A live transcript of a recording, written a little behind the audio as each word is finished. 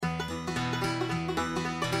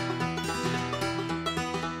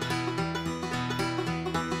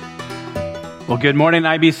Well, good morning,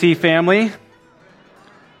 IBC family.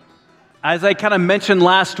 As I kind of mentioned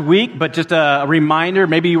last week, but just a reminder,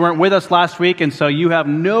 maybe you weren't with us last week, and so you have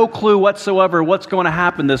no clue whatsoever what's going to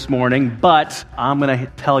happen this morning, but I'm going to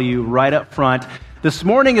tell you right up front, this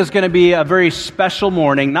morning is going to be a very special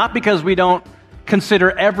morning, not because we don't consider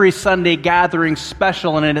every Sunday gathering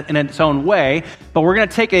special in its own way, but we're going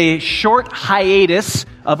to take a short hiatus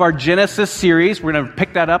of our Genesis series. We're going to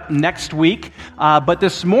pick that up next week. But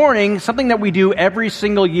this morning, something that we do every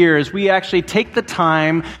single year is we actually take the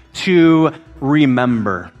time to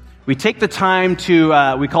remember. We take the time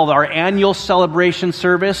to, we call it our annual celebration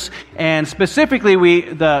service, and specifically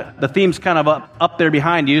the theme's kind of up there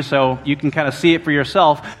behind you, so you can kind of see it for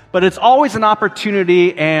yourself, but it's always an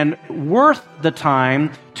opportunity and worth the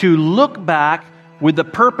time to look back with the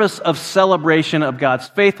purpose of celebration of God's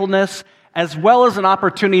faithfulness, as well as an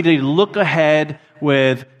opportunity to look ahead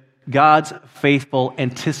with God's faithful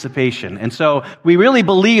anticipation. And so we really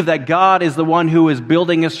believe that God is the one who is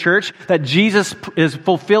building His church, that Jesus is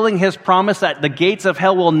fulfilling His promise that the gates of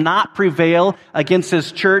hell will not prevail against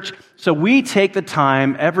His church. So we take the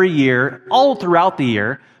time every year, all throughout the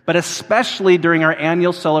year, but especially during our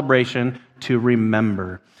annual celebration, to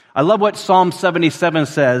remember. I love what Psalm 77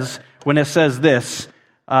 says when it says this.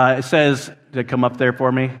 It says, did it come up there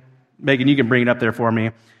for me? Megan, you can bring it up there for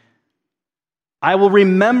me. I will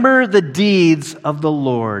remember the deeds of the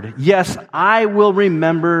Lord. Yes, I will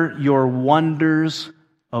remember your wonders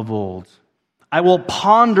of old. I will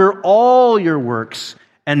ponder all your works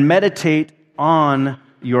and meditate on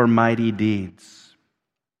your mighty deeds.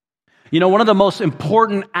 You know, one of the most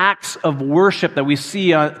important acts of worship that we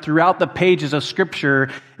see throughout the pages of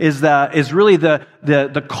Scripture is really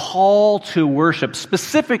the call to worship,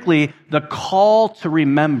 specifically the call to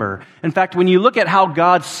remember. In fact, when you look at how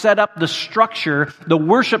God set up the structure, the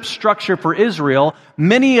worship structure for Israel,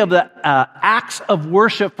 many of the acts of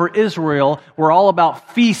worship for Israel were all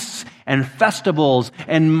about feasts and festivals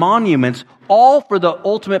and monuments, all for the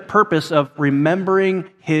ultimate purpose of remembering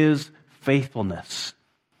His faithfulness.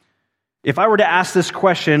 If I were to ask this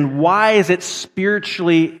question, why is it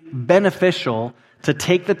spiritually beneficial to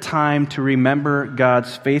take the time to remember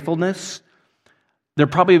God's faithfulness?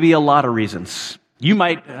 There'd probably be a lot of reasons. You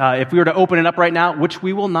might, if we were to open it up right now, which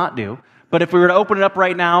we will not do, but if we were to open it up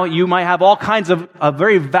right now, you might have all kinds of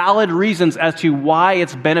very valid reasons as to why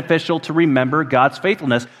it's beneficial to remember God's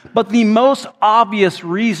faithfulness. But the most obvious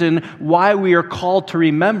reason why we are called to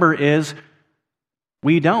remember is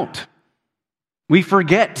we don't. We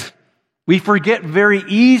forget. We forget very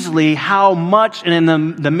easily how much and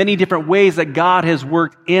in the many different ways that God has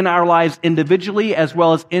worked in our lives individually as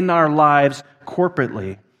well as in our lives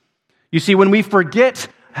corporately. You see, when we forget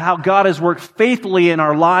how God has worked faithfully in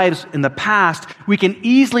our lives in the past, we can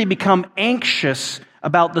easily become anxious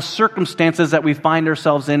about the circumstances that we find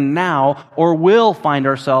ourselves in now or will find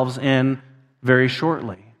ourselves in very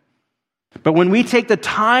shortly. But when we take the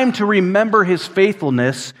time to remember His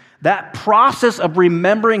faithfulness, that process of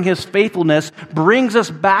remembering His faithfulness brings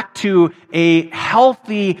us back to a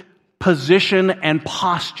healthy position and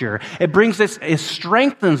posture. It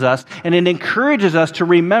strengthens us, and it encourages us to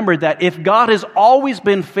remember that if God has always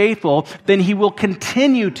been faithful, then He will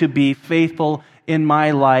continue to be faithful in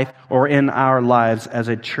my life or in our lives as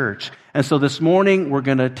a church. And so this morning, we're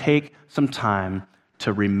going to take some time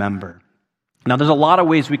to remember. Now, there's a lot of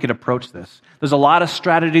ways we could approach this. There's a lot of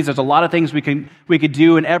strategies. There's a lot of things we could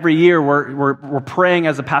do. And every year we're praying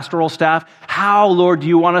as a pastoral staff, how, Lord, do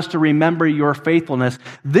you want us to remember your faithfulness?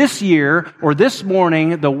 This year or this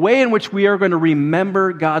morning, the way in which we are going to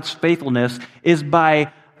remember God's faithfulness is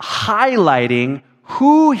by highlighting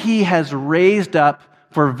who He has raised up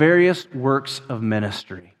for various works of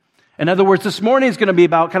ministry. In other words, this morning is going to be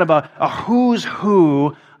about kind of a who's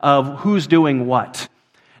who of who's doing what.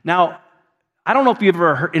 Now, I don't know if you've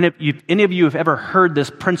ever heard, any of you have ever heard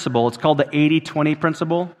this principle. It's called the 80-20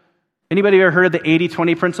 principle. Anybody ever heard of the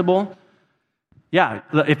 80-20 principle? Yeah,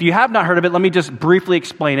 if you have not heard of it, let me just briefly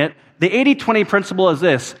explain it. The 80-20 principle is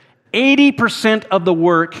this. 80% of the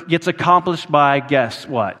work gets accomplished by, guess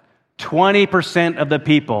what? 20% of the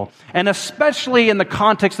people. And especially in the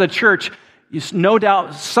context of the church, no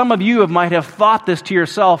doubt some of you might have thought this to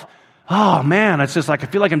yourself, oh man, it's just like I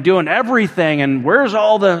feel like I'm doing everything, and where's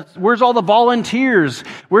all the volunteers?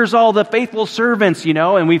 Where's all the faithful servants,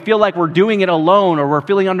 And we feel like we're doing it alone, or we're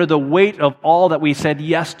feeling under the weight of all that we said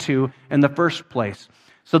yes to in the first place.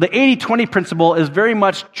 So the 80-20 principle is very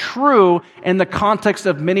much true in the context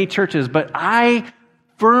of many churches, but I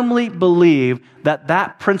firmly believe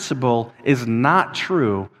that principle is not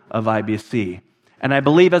true of IBC. And I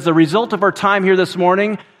believe as a result of our time here this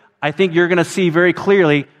morning, I think you're going to see very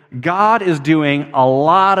clearly God is doing a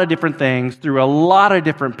lot of different things through a lot of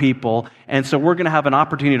different people, and so we're going to have an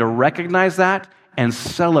opportunity to recognize that and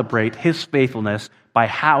celebrate his faithfulness by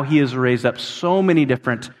how he has raised up so many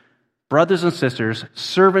different brothers and sisters,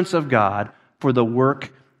 servants of God, for the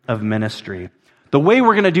work of ministry. The way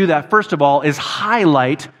we're going to do that, first of all, is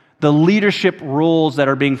highlight the leadership roles that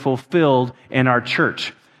are being fulfilled in our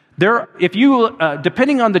church. If you,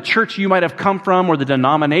 depending on the church you might have come from or the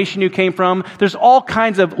denomination you came from, there's all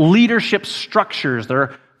kinds of leadership structures.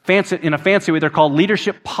 They're fancy, in a fancy way, they're called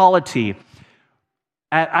leadership polity.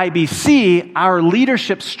 At IBC, our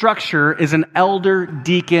leadership structure is an elder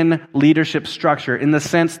deacon leadership structure in the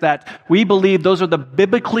sense that we believe those are the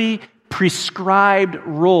biblically prescribed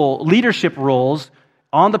leadership roles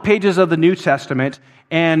on the pages of the New Testament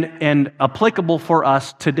and applicable for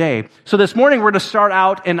us today. So this morning we're going to start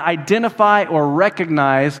out and identify or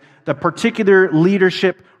recognize the particular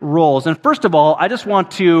leadership roles. And first of all, I just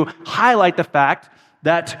want to highlight the fact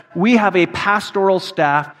that we have a pastoral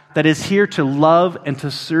staff that is here to love and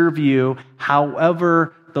to serve you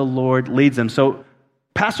however the Lord leads them. So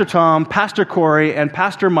Pastor Tom, Pastor Corey, and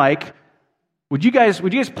Pastor Mike, would you guys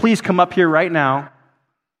please come up here right now?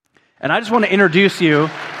 And I just want to introduce you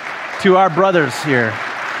to our brothers here.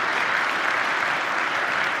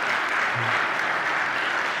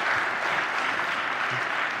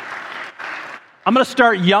 I'm going to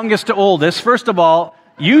start youngest to oldest. First of all,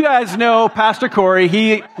 you guys know Pastor Corey.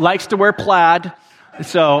 He likes to wear plaid.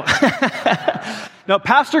 So, no,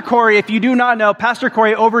 Pastor Corey, if you do not know, Pastor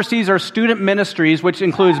Corey oversees our student ministries, which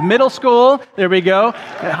includes middle school, there we go,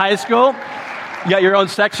 high school. You got your own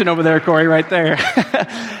section over there, Corey, right there.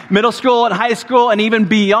 Middle school and high school and even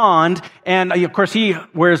beyond. And of course, he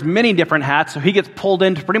wears many different hats, so he gets pulled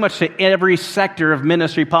into pretty much to every sector of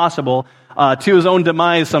ministry possible, to his own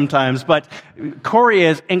demise sometimes. But Corey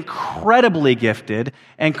is incredibly gifted,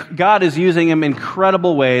 and God is using him in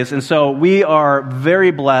incredible ways. And so we are very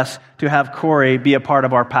blessed to have Corey be a part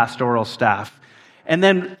of our pastoral staff. And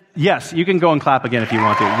then, yes, you can go and clap again if you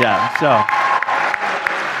want to. Yeah, so...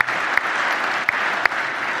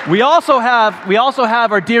 We also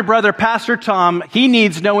have our dear brother, Pastor Tom. He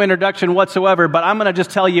needs no introduction whatsoever, but I'm going to just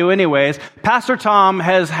tell you anyways. Pastor Tom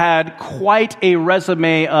has had quite a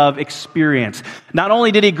resume of experience. Not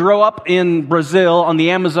only did he grow up in Brazil on the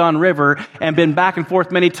Amazon River and been back and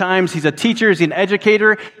forth many times, he's a teacher, he's an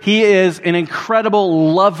educator. He is an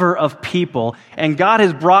incredible lover of people, and God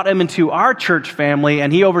has brought him into our church family,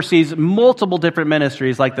 and he oversees multiple different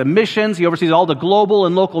ministries, like the missions. He oversees all the global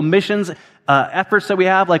and local missions efforts that we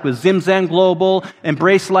have, like with Zimzan Global,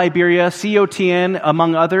 Embrace Liberia, COTN,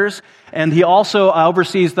 among others. And he also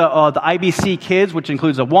oversees the IBC kids, which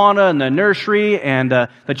includes Awana and the nursery and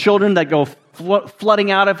the children that go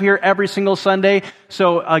flooding out of here every single Sunday.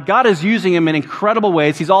 So God is using him in incredible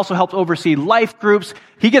ways. He's also helped oversee life groups.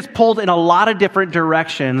 He gets pulled in a lot of different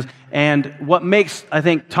directions. And what makes, I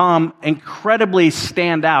think, Tom incredibly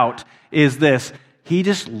stand out is this. He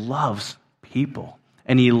just loves people,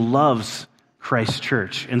 and he loves Christ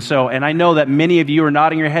Church. And I know that many of you are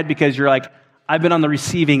nodding your head because you're like, I've been on the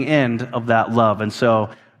receiving end of that love. And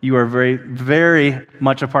so you are very, very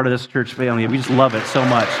much a part of this church family. We just love it so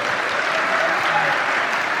much.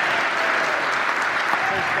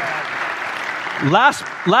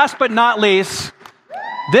 Last but not least,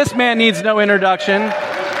 this man needs no introduction.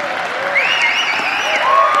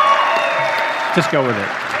 Just go with it.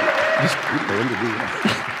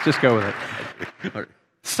 Just go with it.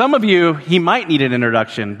 Some of you, he might need an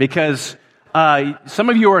introduction because some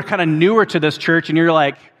of you are kind of newer to this church and you're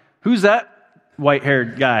like, who's that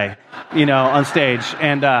white-haired guy, on stage?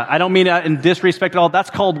 And I don't mean that in disrespect at all.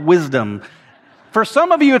 That's called wisdom. For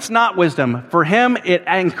some of you, it's not wisdom. For him, it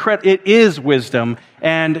is wisdom.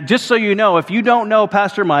 And just so you know, if you don't know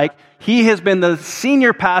Pastor Mike, he has been the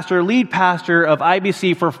senior pastor, lead pastor of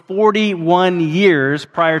IBC for 41 years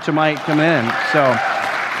prior to Mike coming in. So...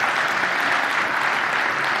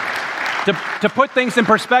 To put things in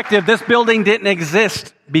perspective, this building didn't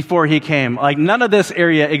exist before he came. Like, none of this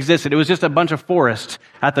area existed. It was just a bunch of forest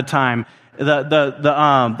at the time.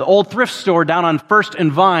 The old thrift store down on First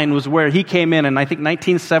and Vine was where he came in I think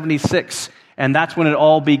 1976, and that's when it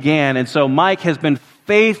all began. And so Mike has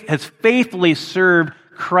faithfully served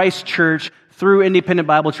Christ Church through Independent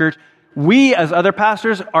Bible Church. We, as other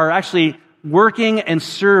pastors, are actually working and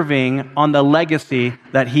serving on the legacy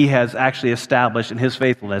that he has actually established in his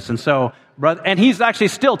faithfulness. And so, and he's actually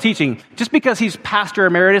still teaching. Just because he's pastor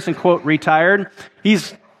emeritus and, quote, retired,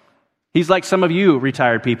 he's He's like some of you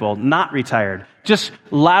retired people, not retired. Just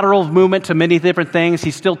lateral movement to many different things.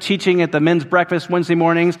 He's still teaching at the men's breakfast Wednesday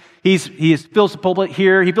mornings. He fills a pulpit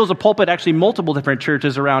here. He fills a pulpit actually multiple different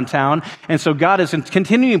churches around town. And so God is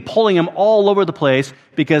continuing pulling him all over the place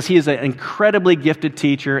because he is an incredibly gifted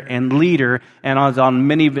teacher and leader and is on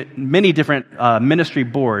many different ministry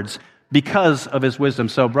boards because of his wisdom.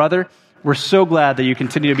 So, brother, we're so glad that you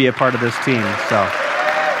continue to be a part of this team. So,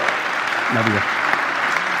 love you.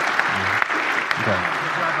 Okay.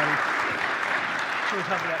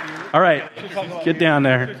 All right, get down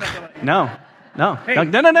there. No,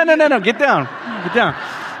 get down.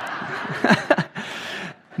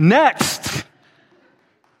 Next,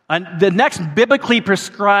 the next biblically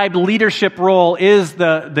prescribed leadership role is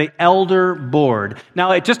the elder board.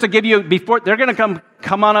 Now, just to give you, before they're going to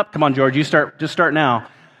come on up. Come on, George, just start now.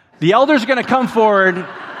 The elders are going to come forward,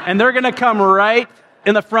 and they're going to come right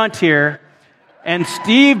in the front here. And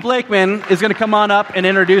Steve Blakeman is going to come on up and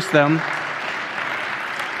introduce them.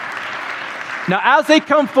 Now, as they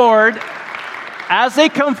come forward, I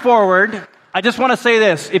just want to say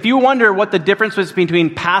this. If you wonder what the difference is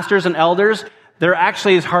between pastors and elders, there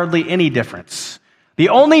actually is hardly any difference. The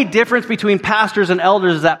only difference between pastors and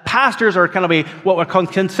elders is that pastors are kind of what are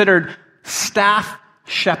considered staff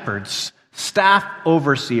shepherds, staff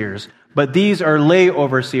overseers. But these are lay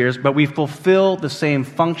overseers, but we fulfill the same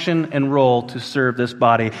function and role to serve this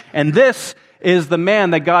body. And this is the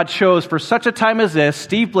man that God chose for such a time as this,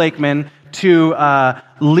 Steve Blakeman, to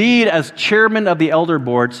lead as chairman of the elder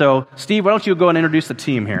board. So, Steve, why don't you go and introduce the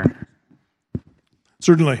team here?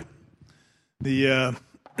 Certainly. The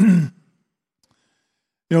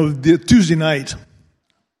Tuesday night,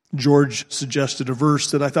 George suggested a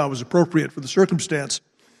verse that I thought was appropriate for the circumstance.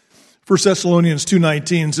 1 Thessalonians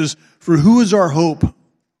 2:19 says, "For who is our hope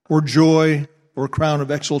or joy or crown of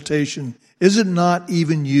exaltation? Is it not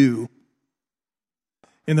even you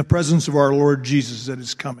in the presence of our Lord Jesus that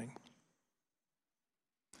is coming?"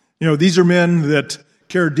 These are men that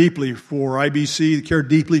care deeply for IBC, care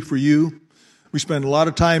deeply for you. We spend a lot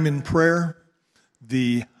of time in prayer.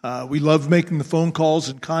 We love making the phone calls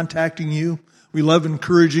and contacting you. We love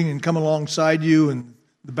encouraging and come alongside you in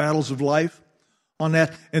the battles of life on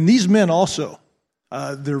that. And these men also,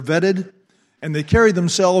 they're vetted, and they carry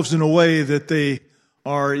themselves in a way that they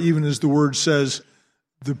are, even as the word says,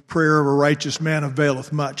 the prayer of a righteous man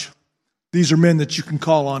availeth much. These are men that you can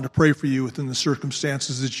call on to pray for you within the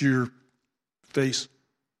circumstances that you face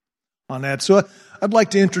on that. So I'd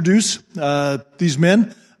like to introduce these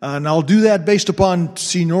men, and I'll do that based upon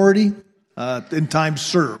seniority and time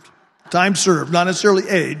served. Time served, not necessarily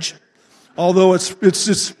age, although it's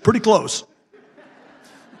pretty close.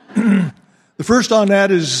 The first on that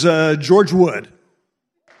is George Wood.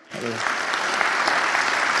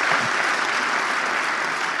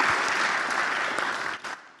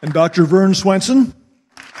 And Dr. Vern Swenson.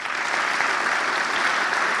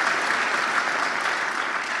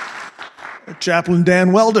 Chaplain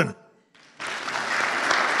Dan Weldon.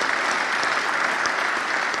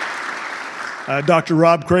 Dr.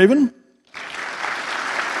 Rob Craven.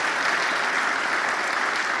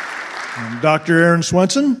 And Dr. Aaron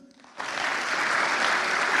Swenson.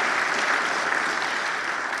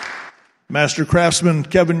 Master Craftsman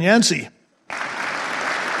Kevin Yancey.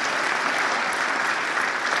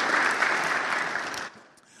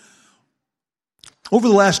 Over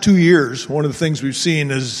the last 2 years, one of the things we've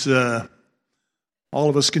seen is all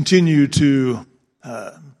of us continue to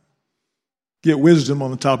get wisdom on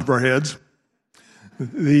the top of our heads.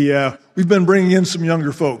 We've been bringing in some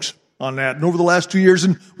younger folks on that, and over the last 2 years,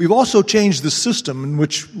 and we've also changed the system in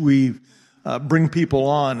which we bring people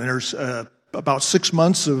on. And there's about 6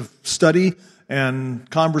 months of study and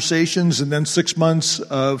conversations, and then 6 months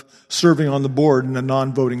of serving on the board in a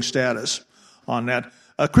non-voting status on that.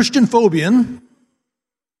 Christian Fobian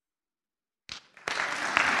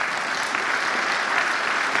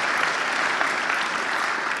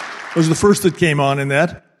was the first that came on in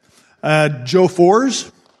that. Joe Fors.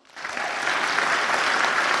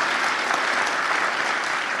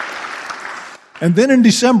 And then in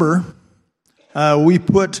December, we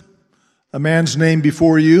put a man's name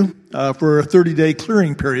before you for a 30-day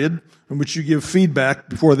clearing period in which you give feedback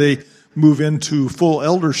before they move into full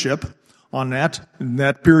eldership on that. And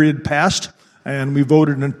that period passed, and we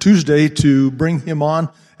voted on Tuesday to bring him on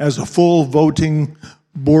as a full voting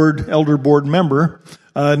elder board member,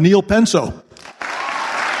 Neil Penso.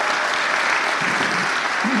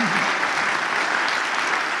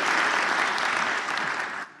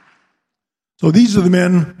 So these are the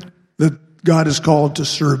men that God has called to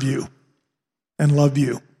serve you and love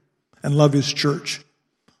His church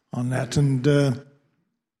on that. And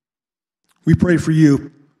we pray for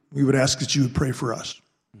you. We would ask that you would pray for us.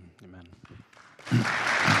 Amen. That's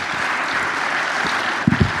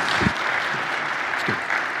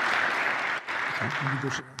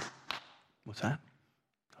good. What's that?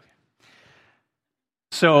 Okay.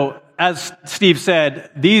 So, as Steve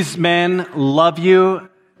said, these men love you.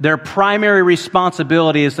 Their primary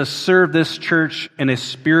responsibility is to serve this church in a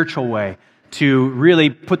spiritual way, to really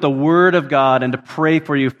put the Word of God and to pray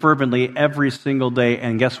for you fervently every single day.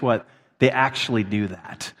 And guess what? They actually do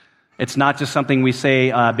that. It's not just something we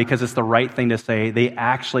say because it's the right thing to say. They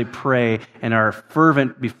actually pray and are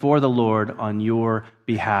fervent before the Lord on your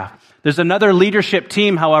behalf. There's another leadership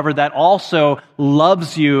team, however, that also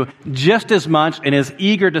loves you just as much and is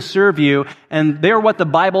eager to serve you, and they're what the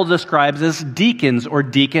Bible describes as deacons or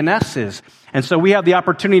deaconesses. And so we have the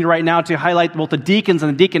opportunity right now to highlight both the deacons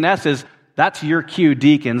and the deaconesses. That's your cue,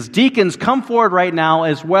 deacons. Deacons, come forward right now,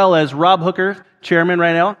 as well as Rob Hooker, chairman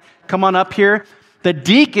right now. Come on up here. The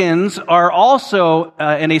deacons are also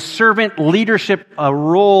in a servant leadership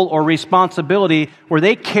role or responsibility where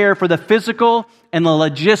they care for the physical and the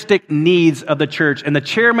logistic needs of the church. And the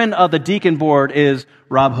chairman of the deacon board is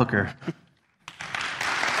Rob Hooker.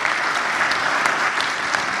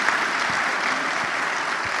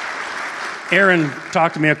 Aaron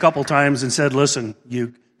talked to me a couple times and said, listen,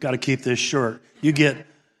 you got to keep this short.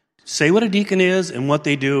 Say what a deacon is and what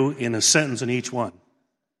they do in a sentence in each one.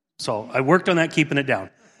 So I worked on that, keeping it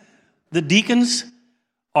down. The deacons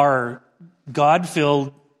are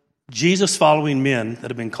God-filled, Jesus-following men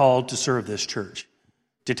that have been called to serve this church,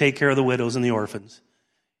 to take care of the widows and the orphans,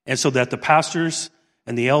 and so that the pastors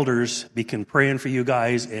and the elders can praying for you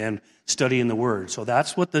guys and studying the Word. So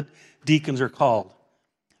that's what the deacons are called.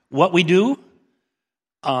 What we do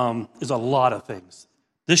is a lot of things.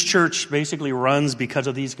 This church basically runs because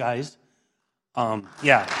of these guys.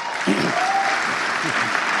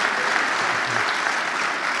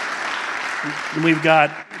 We've got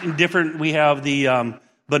we have the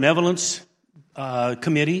benevolence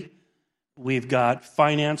committee. We've got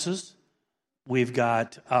finances. We've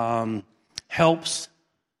got helps.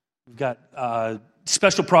 We've got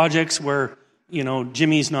special projects where,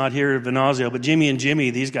 Jimmy's not here at Venazio, but Jimmy and Jimmy,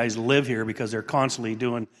 these guys live here because they're constantly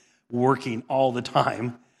working all the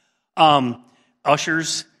time.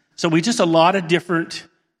 Ushers. So we just a lot of different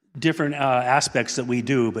aspects that we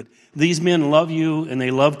do, but these men love you and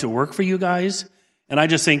they love to work for you guys. And I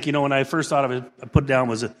just think, when I first thought of it, I put down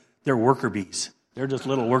was they're worker bees. They're just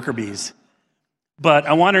little worker bees. But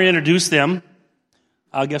I want to introduce them.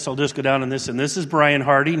 I guess I'll just go down on this. And this is Brian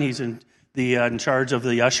Harding. He's in charge of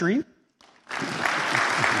the ushering.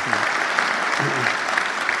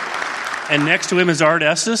 And next to him is Art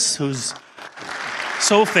Estes, who's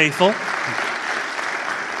so faithful.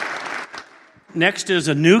 Next is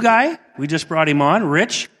a new guy. We just brought him on,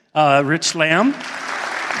 Rich Lamb.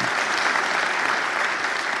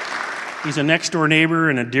 He's a next-door neighbor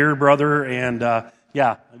and a dear brother, and I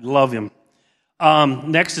love him.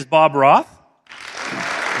 Next is Bob Roth.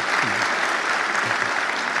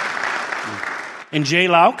 And Jay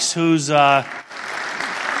Laux, who's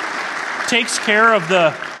takes care of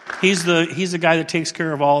he's the guy that takes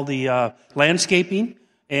care of all the landscaping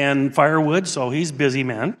and firewood, so he's a busy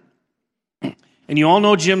man. And you all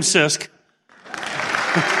know Jim Sisk.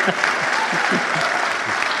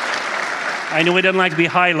 I know he doesn't like to be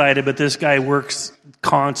highlighted, but this guy works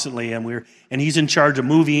constantly, and he's in charge of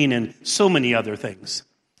moving and so many other things.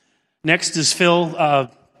 Next is Phil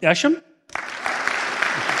Esham.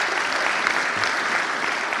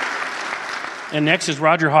 And next is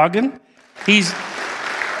Roger Hagen.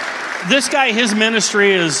 This guy, his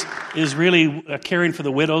ministry is really caring for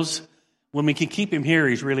the widows. When we can keep him here,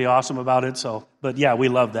 he's really awesome about it. But we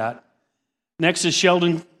love that. Next is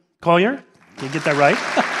Sheldon Collier. Did you get that right?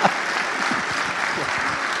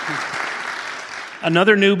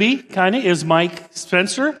 Another newbie, kind of, is Mike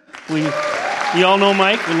Spencer. You all know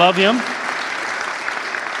Mike. We love him.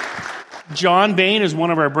 John Bain is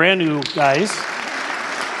one of our brand new guys.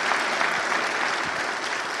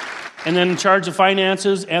 And then in charge of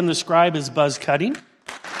finances and the scribe is Buzz Cutting.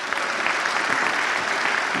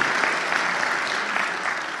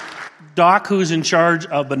 Doc, who's in charge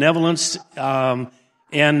of benevolence,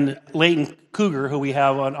 and Leighton Cougar, who we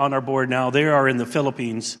have on our board now, they are in the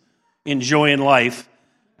Philippines enjoying life.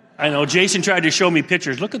 I know Jason tried to show me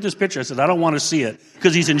pictures. Look at this picture. I said, I don't want to see it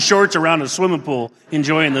because he's in shorts around a swimming pool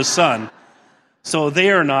enjoying the sun. So they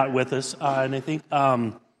are not with us. And I think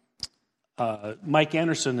Mike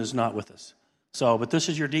Anderson is not with us. But this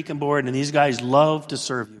is your deacon board, and these guys love to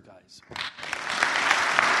serve you guys.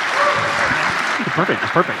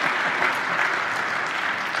 Perfect.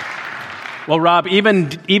 Well, Rob,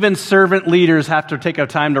 even servant leaders have to take a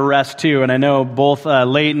time to rest too, and I know both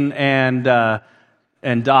Leighton and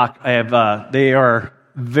Doc they are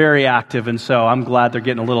very active, and so I'm glad they're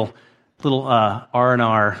getting a little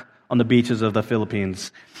R&R on the beaches of the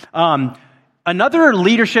Philippines. Another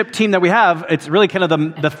leadership team that we have, it's really kind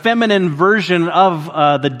of the feminine version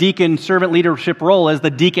of the deacon servant leadership role, is the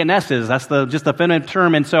deaconesses. That's just the feminine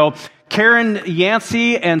term. And so Karen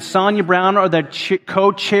Yancey and Sonia Brown are the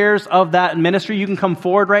co-chairs of that ministry. You can come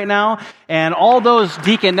forward right now. And all those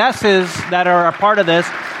deaconesses that are a part of this,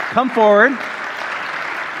 come forward.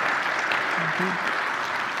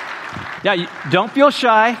 Yeah, don't feel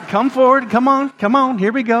shy. Come forward. Come on.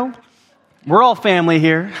 Here we go. We're all family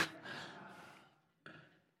here.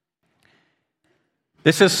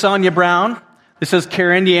 This is Sonia Brown. This is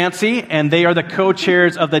Karen Yancey, and they are the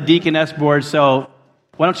co-chairs of the Deaconess Board. So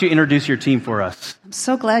why don't you introduce your team for us? I'm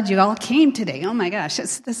so glad you all came today. Oh my gosh,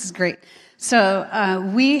 this is great. So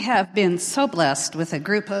we have been so blessed with a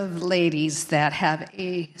group of ladies that have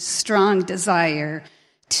a strong desire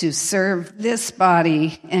to serve this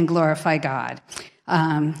body and glorify God.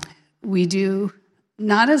 We do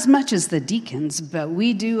not as much as the deacons, but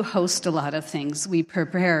we do host a lot of things. We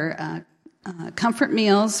prepare comfort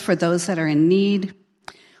meals for those that are in need.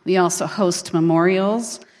 We also host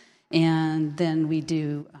memorials, and then we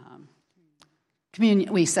do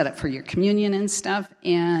communion. We set up for your communion and stuff,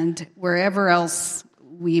 and wherever else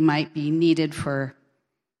we might be needed for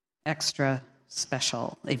extra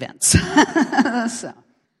special events. So.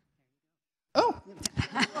 Oh,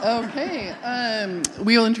 okay.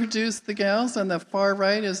 We'll introduce the gals. On the far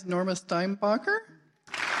right is Norma Steinbacher.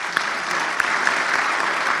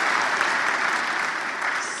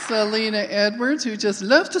 Selena Edwards, who just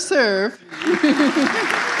loves to serve.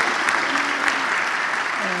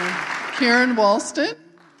 Karen Walston.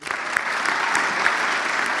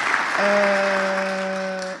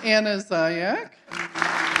 Anna Zayak.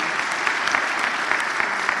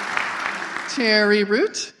 Terry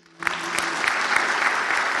Root.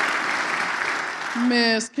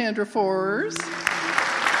 Miss Kendra Forers.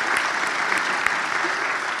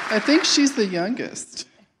 I think she's the youngest.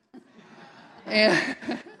 And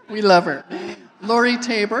we love her. Lori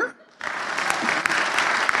Tabor.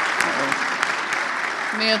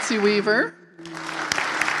 Nancy Weaver.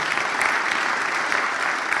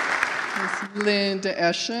 Miss Linda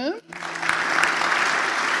Esham.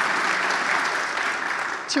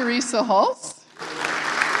 Teresa Hulse.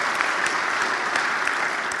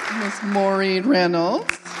 Miss Maureen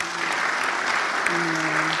Reynolds.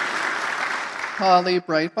 Holly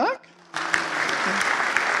Breitbach.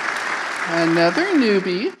 Another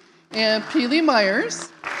newbie. And Peely Myers.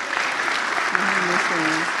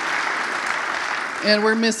 And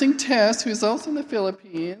we're missing Tess, who's also in the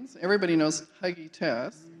Philippines. Everybody knows Huggy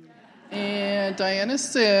Tess. And Diana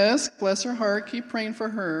Sisk, bless her heart, keep praying for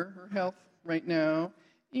her health right now.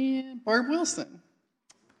 And Barb Wilson.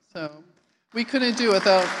 So we couldn't do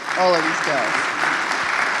without all of these guys.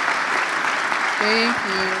 Thank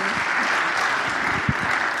you.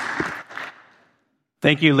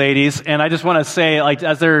 Thank you, ladies. And I just want to say,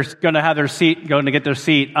 as they're going to get their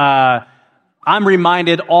seat, I'm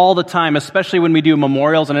reminded all the time, especially when we do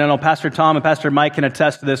memorials, and I know Pastor Tom and Pastor Mike can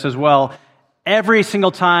attest to this as well. Every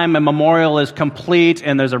single time a memorial is complete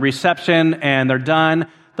and there's a reception and they're done,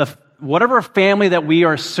 whatever family that we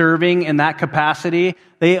are serving in that capacity,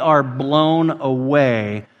 they are blown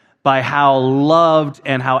away by how loved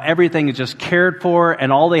and how everything is just cared for,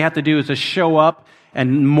 and all they have to do is just show up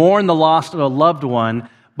and mourn the loss of a loved one,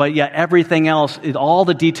 but yet everything else, all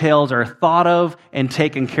the details are thought of and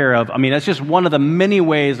taken care of. I mean, that's just one of the many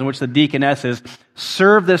ways in which the deaconesses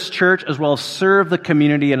serve this church as well as serve the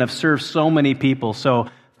community and have served so many people. So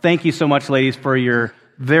thank you so much, ladies, for your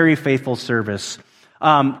very faithful service.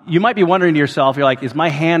 You might be wondering to yourself, you're like, is my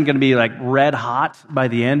hand going to be like red hot by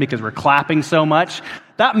the end because we're clapping so much?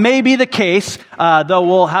 That may be the case, though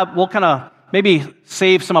we'll kind of maybe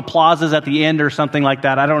save some applauses at the end or something like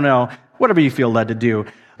that. I don't know. Whatever you feel led to do.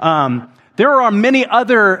 There are many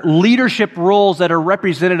other leadership roles that are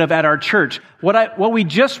representative at our church. What we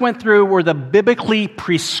just went through were the biblically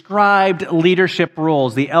prescribed leadership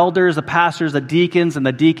roles, the elders, the pastors, the deacons, and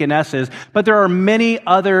the deaconesses. But there are many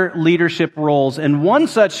other leadership roles, and one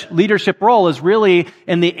such leadership role is really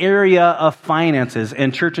in the area of finances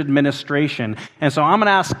and church administration. And so I'm going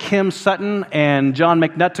to ask Kim Sutton and John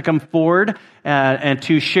McNutt to come forward and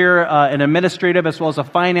to share an administrative as well as a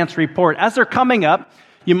finance report. As they're coming up,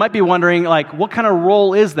 you might be wondering, what kind of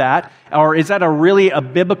role is that? Or is that really a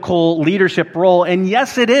biblical leadership role? And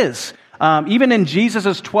yes, it is. Even in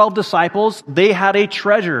Jesus' 12 disciples, they had a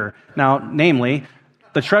treasurer. Now, namely,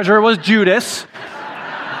 The treasurer was Judas.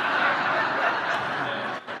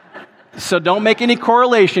 So don't make any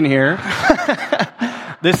correlation here.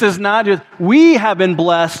 This is not just, we have been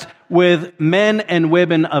blessed with men and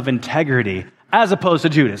women of integrity as opposed to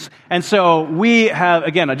Judas. And so we have,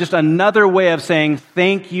 again, just another way of saying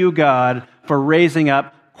thank you, God, for raising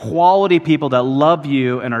up quality people that love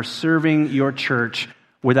you and are serving your church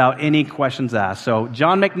without any questions asked. So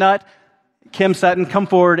John McNutt, Kim Sutton, come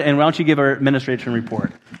forward, and why don't you give our administration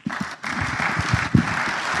report?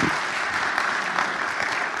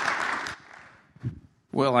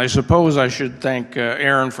 Well, I suppose I should thank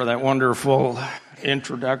Aaron for that wonderful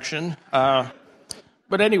introduction.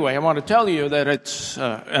 But anyway, I want to tell you that it's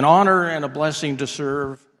an honor and a blessing to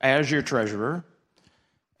serve as your treasurer.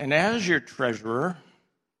 And as your treasurer,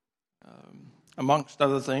 amongst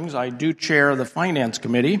other things, I do chair the Finance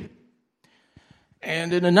Committee.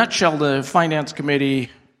 And in a nutshell, the Finance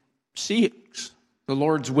Committee seeks the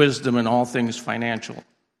Lord's wisdom in all things financial.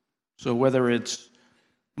 So whether it's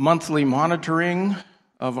monthly monitoring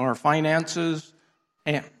of our finances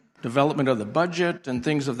and development of the budget and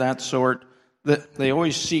things of that sort, that they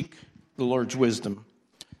always seek the Lord's wisdom.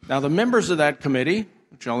 Now, the members of that committee,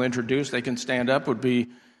 which I'll introduce, they can stand up, would be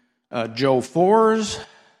Joe Fors,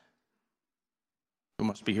 who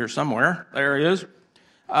must be here somewhere. There he is.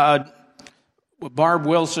 Barb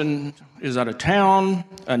Wilson is out of town.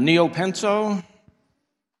 Neil Penso.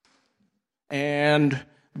 And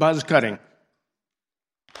Buzz Cutting.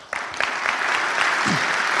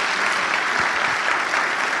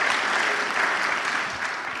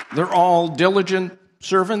 They're all diligent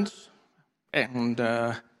servants and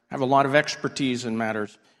have a lot of expertise in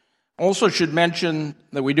matters. Also should mention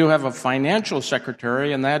that we do have a financial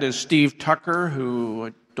secretary, and that is Steve Tucker, who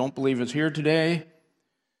I don't believe is here today.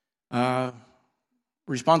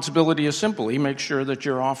 Responsibility is simple. He makes sure that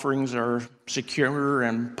your offerings are secure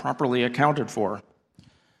and properly accounted for.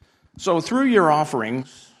 So through your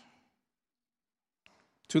offerings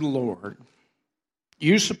to the Lord,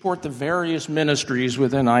 you support the various ministries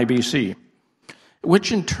within IBC,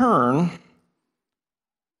 which in turn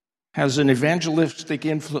has an evangelistic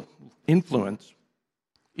influence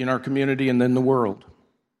in our community and in the world.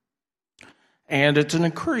 And it's an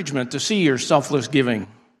encouragement to see your selfless giving.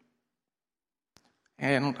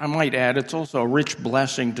 And I might add, it's also a rich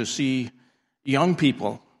blessing to see young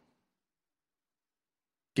people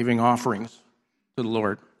giving offerings to the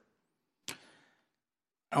Lord.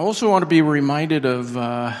 I also want to be reminded of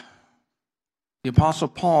the Apostle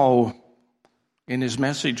Paul in his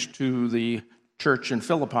message to the church in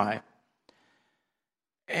Philippi.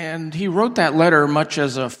 And he wrote that letter much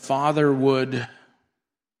as a father would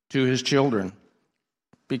to his children.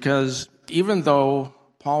 Because even though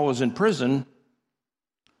Paul was in prison,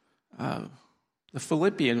 the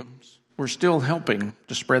Philippians were still helping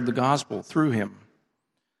to spread the gospel through him.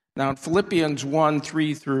 Now, in Philippians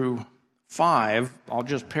 1:3-5, I'll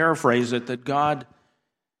just paraphrase it, that God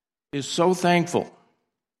is so thankful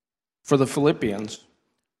for the Philippians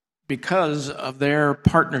because of their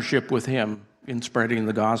partnership with him in spreading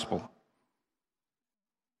the gospel.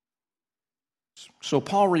 So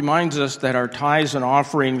Paul reminds us that our tithes and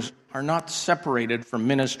offerings are not separated from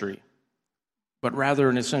ministry, but rather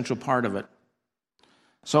an essential part of it.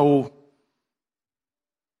 So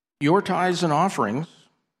your tithes and offerings,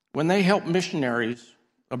 when they help missionaries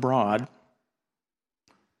abroad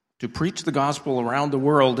to preach the gospel around the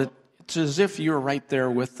world, it's as if you're right there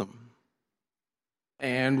with them.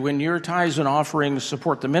 And when your tithes and offerings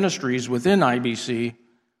support the ministries within IBC,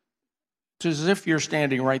 it's as if you're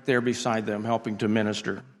standing right there beside them, helping to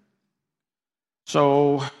minister.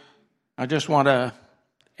 So I just want to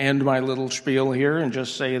end my little spiel here and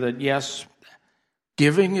just say that, yes,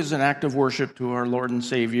 giving is an act of worship to our Lord and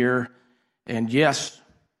Savior. And yes,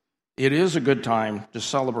 it is a good time to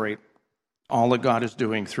celebrate all that God is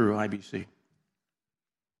doing through IBC.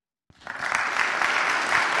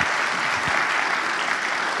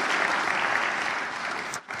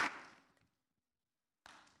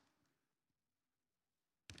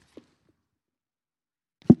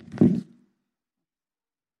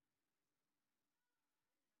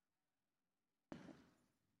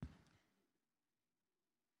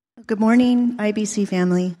 Good morning, IBC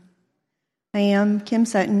family. I am Kim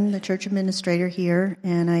Sutton, the church administrator here,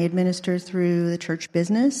 and I administer through the church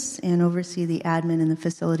business and oversee the admin and the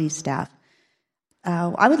facilities staff.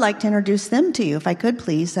 I would like to introduce them to you, if I could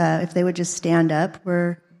please, if they would just stand up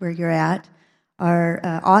where you're at. Our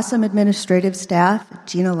awesome administrative staff,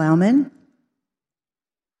 Gina Lauman,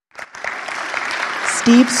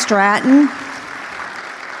 Steve Stratton,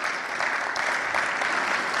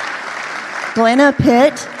 Glenna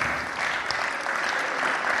Pitt,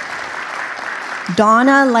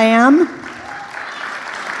 Donna Lamb,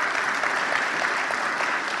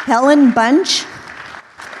 Helen Bunch,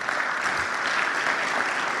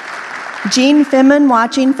 Jean Fimmon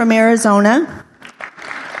watching from Arizona,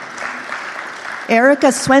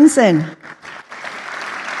 Erica Swenson,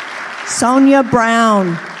 Sonia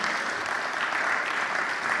Brown.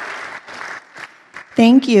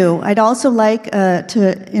 Thank you. I'd also like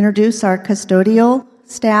to introduce our custodial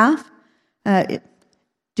staff,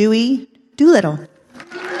 Dewey Doolittle.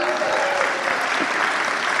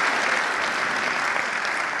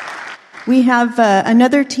 We have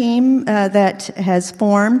another team that has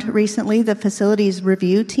formed recently, the facilities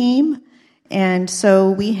review team. And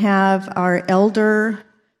so we have our elder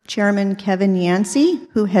chairman, Kevin Yancey,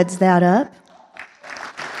 who heads that up.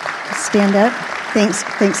 Stand up.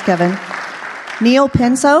 Thanks, Kevin. Neil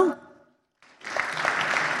Penso,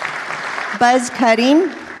 Buzz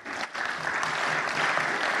Cutting,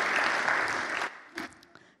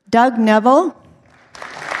 Doug Neville,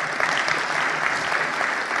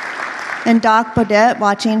 and Doc Bodette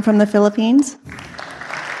watching from the Philippines.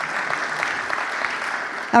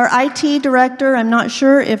 Our IT director, I'm not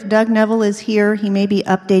sure if Doug Neville is here. He may be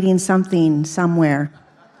updating something somewhere.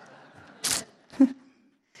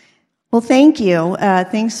 Well, thank you.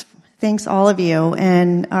 Thanks all of you.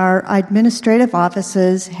 And our administrative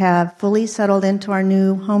offices have fully settled into our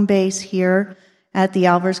new home base here at the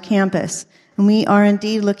Alvars campus. And we are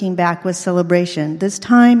indeed looking back with celebration. This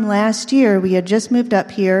time last year, we had just moved up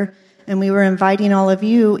here, and we were inviting all of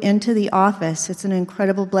you into the office. It's an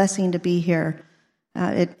incredible blessing to be here.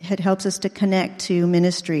 It helps us to connect to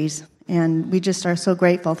ministries, and we just are so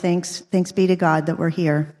grateful. Thanks be to God that we're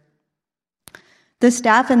here. The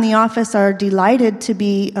staff in the office are delighted to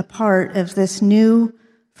be a part of this new,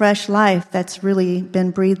 fresh life that's really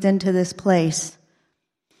been breathed into this place.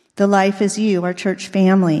 The life is you, our church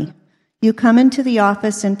family. You come into the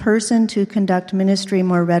office in person to conduct ministry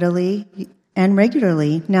more readily and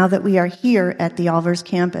regularly now that we are here at the Alvars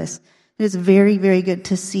campus. It is very, very good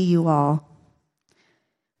to see you all.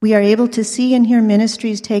 We are able to see and hear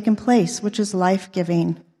ministries taking place, which is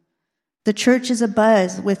life-giving. The church is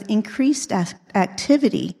abuzz with increased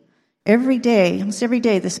activity. Almost every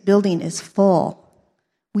day, this building is full.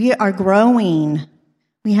 We are growing.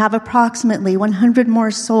 We have approximately 100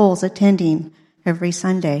 more souls attending every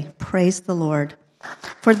Sunday. Praise the Lord.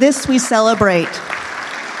 For this we celebrate.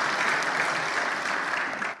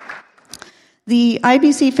 The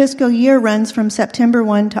IBC fiscal year runs from September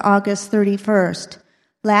 1 to August 31st.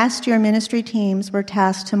 Last year, ministry teams were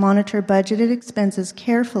tasked to monitor budgeted expenses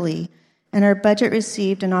carefully, and our budget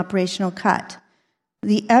received an operational cut.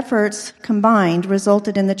 The efforts combined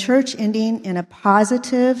resulted in the church ending in a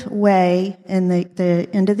positive way in the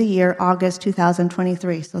end of the year, August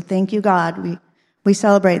 2023. So thank you, God. We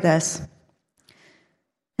celebrate this.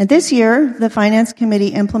 And this year, the Finance Committee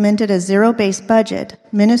implemented a zero-based budget.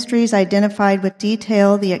 Ministries identified with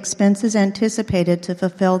detail the expenses anticipated to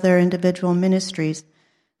fulfill their individual ministries.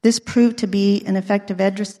 This proved to be an effective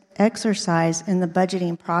exercise in the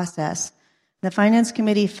budgeting process. The Finance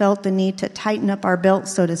Committee felt the need to tighten up our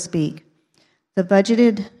belts, so to speak. The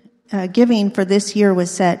budgeted giving for this year was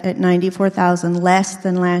set at $94,000, less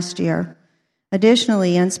than last year.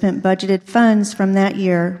 Additionally, unspent budgeted funds from that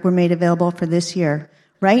year were made available for this year.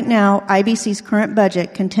 Right now, IBC's current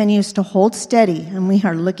budget continues to hold steady, and we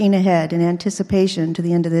are looking ahead in anticipation to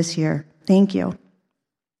the end of this year. Thank you.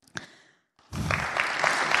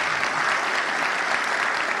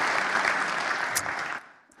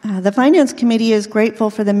 The Finance Committee is grateful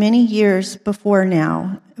for the many years before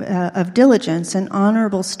now of diligence and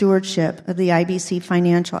honorable stewardship of the IBC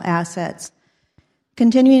financial assets.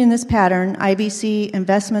 Continuing in this pattern, IBC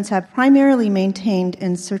investments have primarily maintained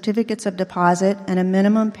in certificates of deposit and a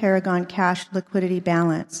minimum Paragon cash liquidity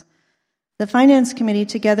balance. The Finance Committee,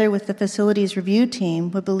 together with the Facilities Review Team,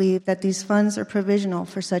 would believe that these funds are provisional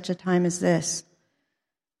for such a time as this,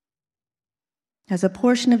 as a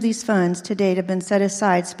portion of these funds to date have been set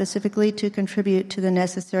aside specifically to contribute to the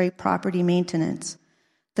necessary property maintenance.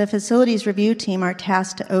 The Facilities Review Team are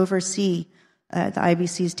tasked to oversee the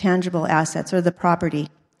IBC's tangible assets, or the property.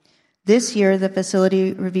 This year, the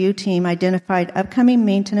Facility Review Team identified upcoming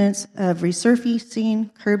maintenance of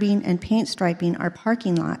resurfacing, curbing, and paint striping our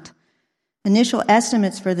parking lot. Initial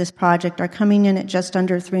estimates for this project are coming in at just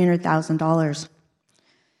under $300,000.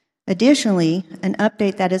 Additionally, an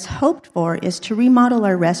update that is hoped for is to remodel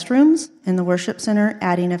our restrooms in the worship center,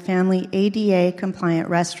 adding a family ADA-compliant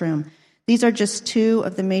restroom. These are just two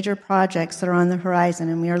of the major projects that are on the horizon,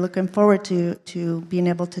 and we are looking forward to being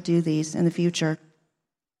able to do these in the future.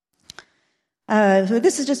 So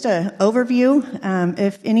this is just an overview.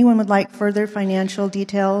 If anyone would like further financial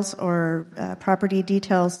details or property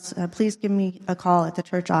details, please give me a call at the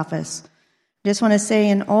church office. I just want to say,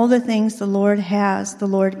 in all the things the Lord has, the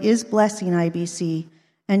Lord is blessing IBC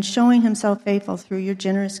and showing himself faithful through your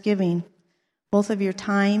generous giving, both of your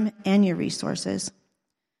time and your resources.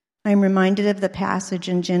 I'm reminded of the passage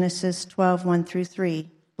in Genesis 12:1-3,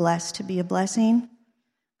 blessed to be a blessing.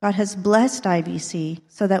 God has blessed IBC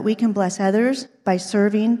so that we can bless others by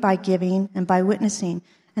serving, by giving, and by witnessing.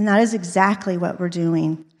 And that is exactly what we're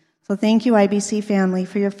doing. So thank you, IBC family,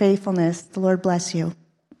 for your faithfulness. The Lord bless you.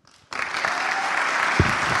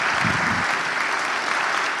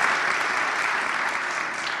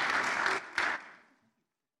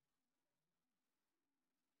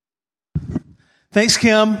 Thanks,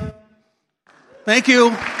 Kim. Thank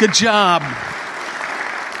you. Good job.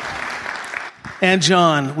 And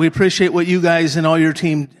John, we appreciate what you guys and all your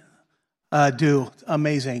team do.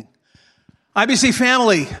 Amazing. IBC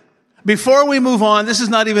family, before we move on, this is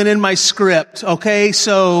not even in my script, okay?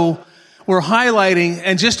 So we're highlighting,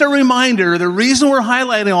 and just a reminder, the reason we're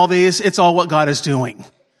highlighting all these, it's all what God is doing.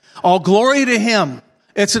 All glory to him.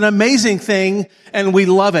 It's an amazing thing, and we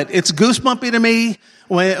love it. It's goosebumpy to me.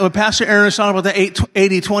 When Pastor Aaron is talking about the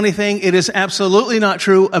 80-20 thing, it is absolutely not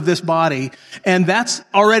true of this body. And that's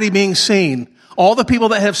already being seen. All the people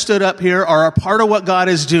that have stood up here are a part of what God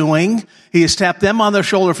is doing. He has tapped them on the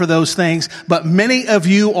shoulder for those things. But many of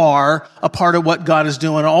you are a part of what God is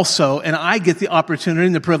doing also. And I get the opportunity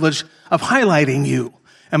and the privilege of highlighting you.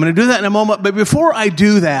 I'm going to do that in a moment. But before I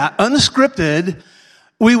do that, unscripted,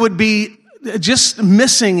 we would be just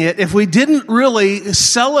missing it if we didn't really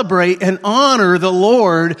celebrate and honor the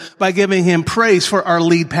Lord by giving him praise for our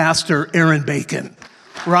lead pastor, Aaron Bacon.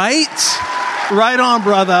 Right? Right on,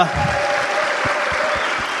 brother.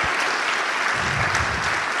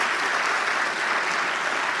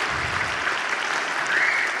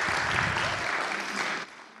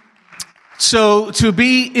 So to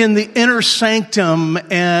be in the inner sanctum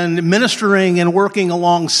and ministering and working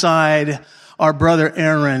alongside our brother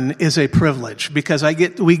Aaron is a privilege because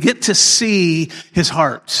we get to see his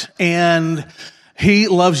heart, and he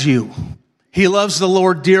loves you. He loves the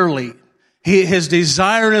Lord dearly. His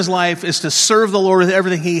desire in his life is to serve the Lord with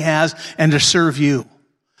everything he has and to serve you.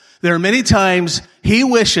 There are many times he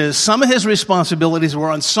wishes some of his responsibilities were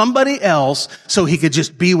on somebody else so he could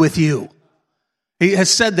just be with you. He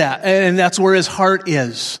has said that, and that's where his heart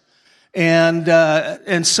is. And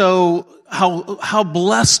so how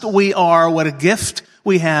blessed we are, what a gift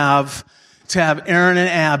we have to have Aaron and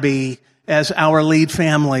Abby as our lead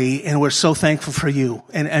family, and we're so thankful for you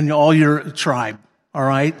and all your tribe. All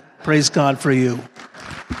right? Praise God for you.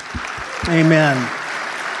 Amen.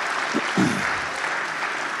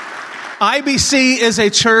 IBC is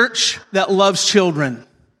a church that loves children.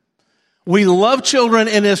 We love children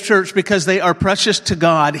in this church because they are precious to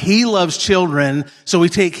God. He loves children, so we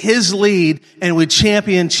take his lead and we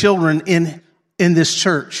champion children in this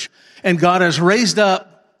church. And God has raised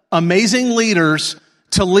up amazing leaders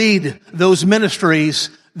to lead those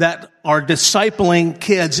ministries that are discipling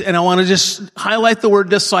kids. And I want to just highlight the word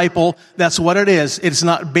disciple. That's what it is. It's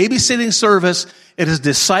not babysitting service. It is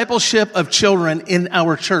discipleship of children in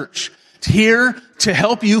our church. It's here to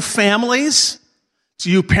help you families, to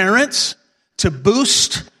you parents, to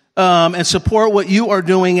boost and support what you are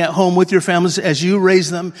doing at home with your families as you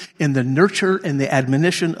raise them in the nurture and the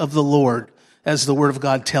admonition of the Lord, as the Word of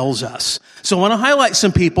God tells us. So I want to highlight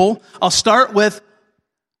some people. I'll start with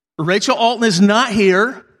Rachel Alton is not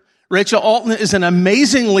here. Rachel Alton is an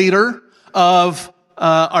amazing leader of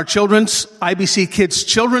our children's IBC Kids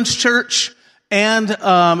Children's Church and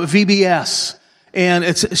VBS.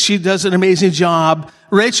 And she does an amazing job.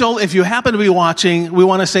 Rachel, if you happen to be watching, we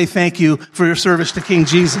want to say thank you for your service to King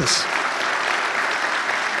Jesus.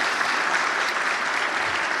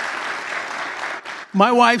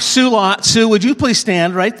 My wife, Sue Lott. Sue, would you please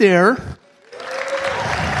stand right there?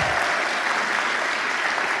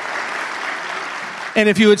 And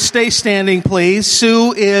if you would stay standing, please.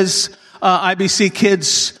 Sue is IBC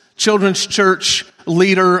Kids Children's Church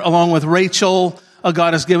leader along with Rachel.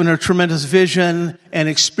 God has given her tremendous vision and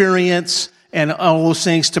experience and all those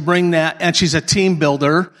things to bring that. And she's a team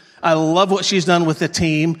builder. I love what she's done with the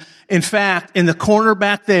team. In fact, in the corner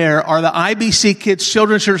back there are the IBC Kids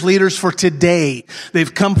Children's Church leaders for today.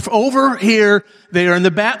 They've come over here. They are in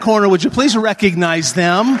the back corner. Would you please recognize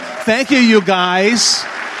them? Thank you, you guys,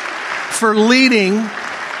 for leading,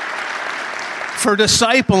 for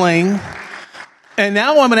discipling. And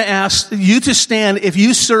now I'm going to ask you to stand if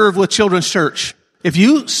you serve with Children's Church. If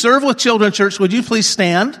you serve with Children's Church, would you please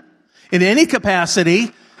stand in any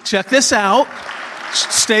capacity? Check this out.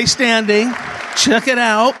 Stay standing. Check it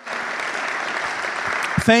out.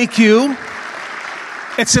 Thank you.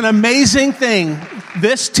 It's an amazing thing.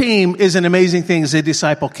 This team is an amazing thing as they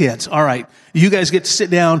disciple kids. All right. You guys get to sit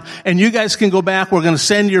down and you guys can go back. We're going to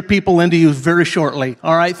send your people into you very shortly.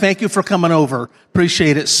 All right. Thank you for coming over.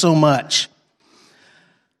 Appreciate it so much.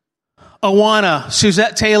 Awana,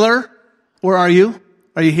 Suzette Taylor, where are you?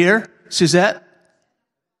 Are you here? Suzette?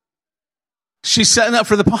 She's setting up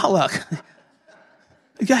for the potluck.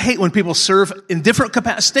 I hate when people serve in different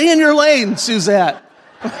capacities. Stay in your lane, Suzette.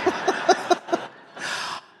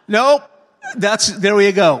 Nope. There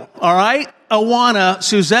we go. All right. Awana,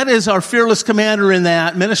 Suzette is our fearless commander in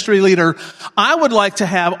that, ministry leader. I would like to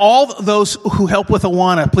have all those who help with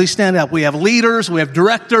Awana, please stand up. We have leaders, we have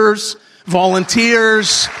directors,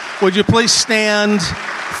 volunteers. Would you please stand?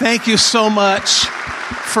 Thank you so much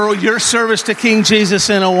for your service to King Jesus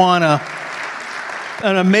and Awana.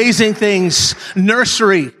 And amazing things.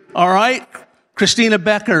 Nursery, all right? Christina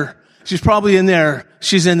Becker, she's probably in there.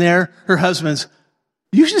 She's in there. Her husband's.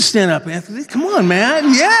 You should stand up, Anthony. Come on,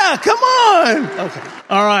 man. Yeah, come on. Okay.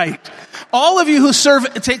 All right. All of you who serve,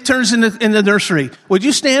 take turns in the nursery. Would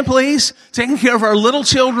you stand, please? Taking care of our little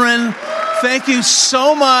children. Thank you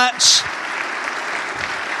so much.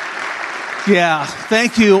 Yeah,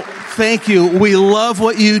 thank you. Thank you. We love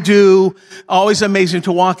what you do. Always amazing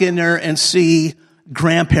to walk in there and see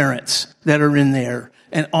grandparents that are in there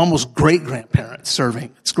and almost great-grandparents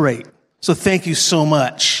serving. It's great. So thank you so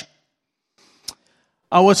much.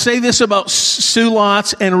 I would say this about Sue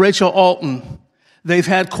Lotz and Rachel Alton. They've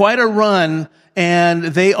had quite a run, and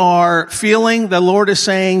they are feeling the Lord is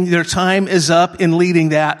saying their time is up in leading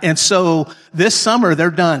that. And so this summer,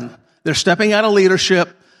 they're done. They're stepping out of leadership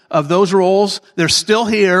of those roles. They're still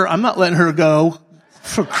here. I'm not letting her go,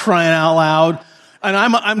 for crying out loud. And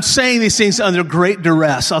I'm saying these things under great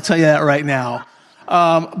duress. I'll tell you that right now.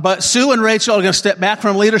 But Sue and Rachel are going to step back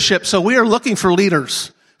from leadership. So we are looking for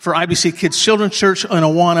leaders for IBC Kids Children's Church in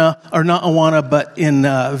Awana, or not Awana, but in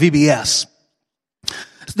VBS.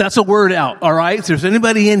 That's a word out, all right? If there's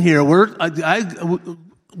anybody in here,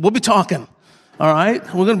 we'll be talking, all right?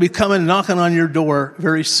 We're going to be coming knocking on your door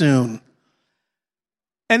very soon.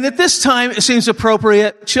 And at this time, it seems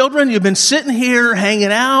appropriate. Children, you've been sitting here,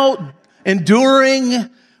 hanging out, enduring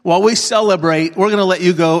while we celebrate. We're going to let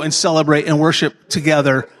you go and celebrate and worship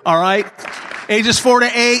together, all right? Ages 4 to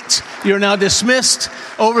 8, you're now dismissed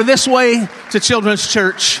over this way to Children's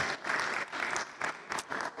Church.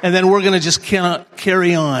 And then we're going to just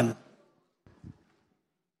carry on.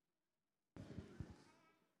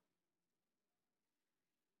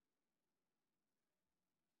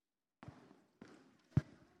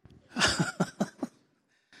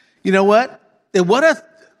 You know what? What a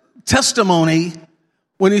testimony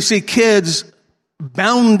when you see kids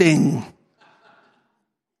bounding.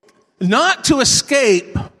 Not to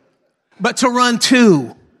escape, but to run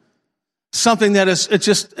to. Something that is, it's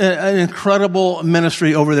just an incredible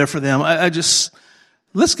ministry over there for them.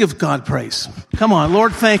 Let's give God praise. Come on,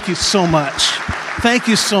 Lord, thank you so much. Thank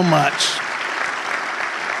you so much.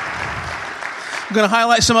 I'm going to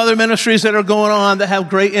highlight some other ministries that are going on that have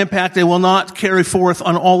great impact. They will not carry forth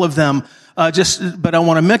on all of them. But I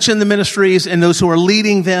want to mention the ministries and those who are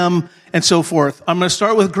leading them and so forth. I'm going to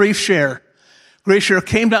start with Grief Share. Grief Share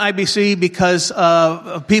came to IBC because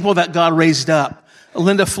of people that God raised up.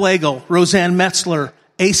 Linda Flagel, Roseanne Metzler,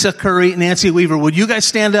 Asa Curry, Nancy Weaver. Would you guys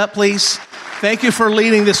stand up, please? Thank you for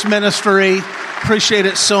leading this ministry. Appreciate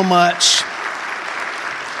it so much.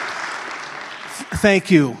 Thank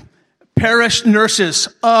you. Parish nurses,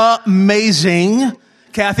 amazing.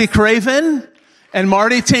 Kathy Craven and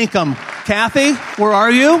Marty Tinkham. Kathy, where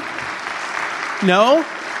are you? No?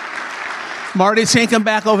 Marty Tinkham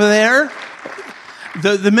back over there.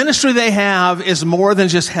 The ministry they have is more than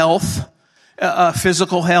just health,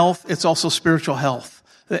 physical health. It's also spiritual health.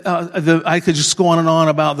 I could just go on and on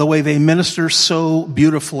about the way they minister so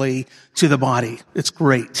beautifully to the body. It's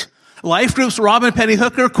great. Life groups, Robin Penny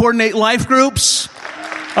Hooker, coordinate life groups.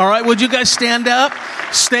 All right, would you guys stand up?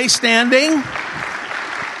 Stay standing.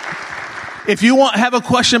 If you have a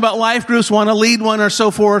question about life groups, want to lead one or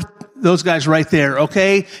so forth, those guys right there,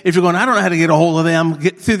 okay? If you're going, I don't know how to get a hold of them,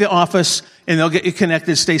 get through the office and they'll get you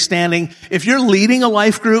connected. Stay standing. If you're leading a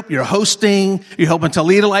life group, you're hosting, you're helping to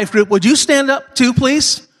lead a life group, would you stand up too,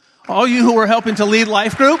 please? All you who are helping to lead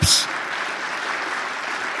life groups.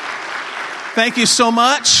 Thank you so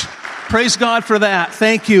much. Praise God for that.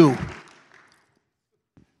 Thank you.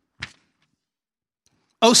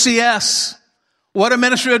 OCS. What a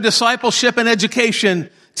ministry of discipleship and education.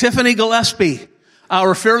 Tiffany Gillespie,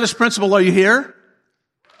 our fearless principal. Are you here?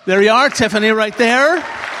 There you are, Tiffany, right there.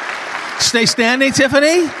 Stay standing,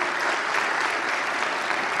 Tiffany.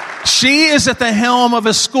 She is at the helm of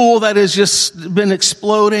a school that has just been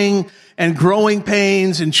exploding and growing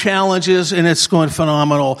pains and challenges, and it's going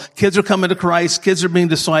phenomenal. Kids are coming to Christ. Kids are being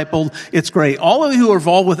discipled. It's great. All of you who are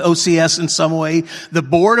involved with OCS in some way, the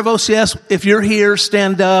board of OCS, if you're here,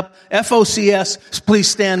 stand up. FOCS, please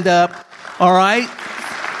stand up. All right?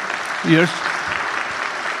 Yes.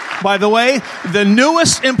 By the way, the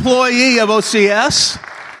newest employee of OCS,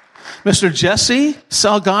 Mr. Jesse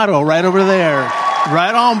Salgado, right over there.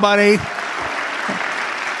 Right on, buddy.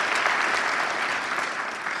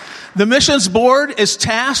 The missions board is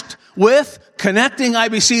tasked with connecting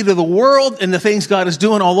IBC to the world and the things God is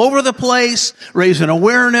doing all over the place, raising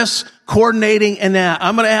awareness, coordinating, and that.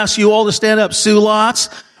 I'm going to ask you all to stand up. Sue Lotz,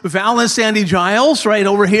 Val and Sandy Giles, right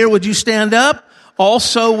over here. Would you stand up?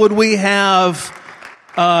 Also, would we have,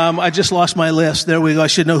 I just lost my list. There we go. I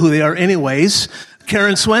should know who they are anyways.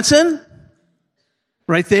 Karen Swenson,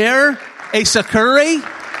 right there. Asa Curry,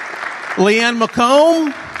 Leanne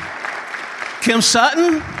McComb, Kim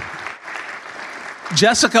Sutton,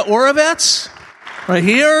 Jessica Orovitz, right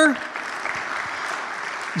here.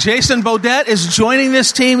 Jason Bodette is joining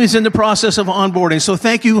this team. He's in the process of onboarding. So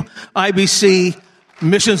thank you, IBC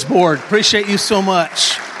Missions Board. Appreciate you so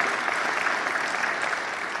much.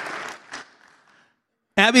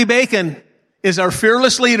 Abby Bacon is our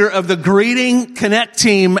fearless leader of the Greeting Connect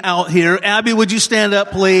team out here. Abby, would you stand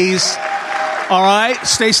up, please? All right,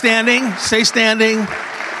 stay standing, stay standing.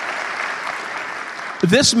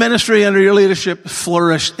 This ministry under your leadership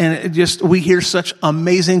flourished, and we hear such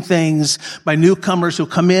amazing things by newcomers who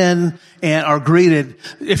come in and are greeted.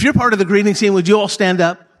 If you're part of the greeting team, would you all stand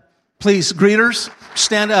up? Please, greeters,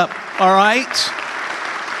 stand up. All right?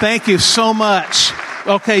 Thank you so much.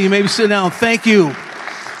 Okay, you may be sitting down. Thank you.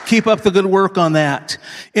 Keep up the good work on that.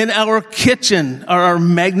 In our kitchen, our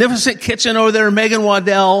magnificent kitchen over there, Megan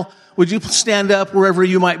Waddell, would you stand up wherever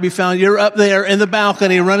you might be found? You're up there in the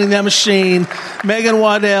balcony running that machine. Megan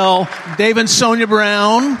Waddell, Dave and Sonia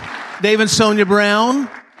Brown. Dave and Sonia Brown.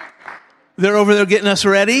 They're over there getting us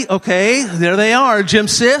ready. Okay, there they are. Jim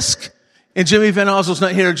Sisk. And Jimmy Van Ossel's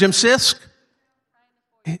not here. Jim Sisk?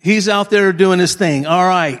 He's out there doing his thing. All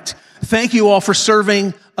right. Thank you all for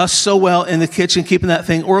serving us so well in the kitchen, keeping that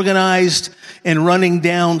thing organized and running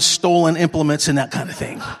down stolen implements and that kind of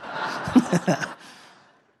thing.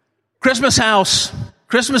 Christmas house,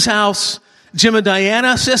 Jim and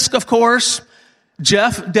Diana Sisk, of course.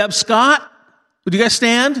 Jeff, Deb Scott. Would you guys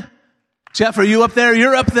stand? Jeff, are you up there?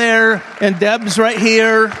 You're up there. And Deb's right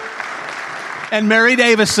here. And Mary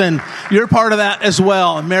Davison, you're part of that as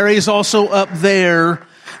well. Mary's also up there.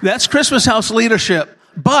 That's Christmas house leadership.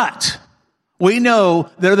 But we know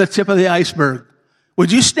they're the tip of the iceberg.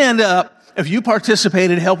 Would you stand up if you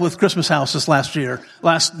participated in help with Christmas house this last month?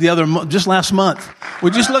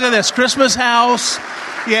 Would you just look at this? Christmas house.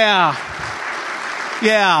 Yeah.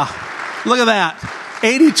 Look at that.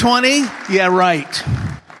 80-20. Yeah, right.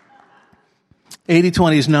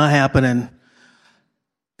 80-20 is not happening.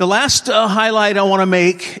 The last highlight I want to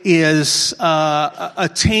make is a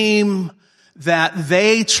team that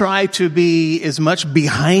they try to be as much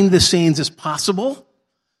behind the scenes as possible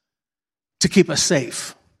to keep us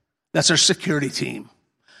safe. That's our security team.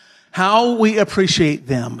 How we appreciate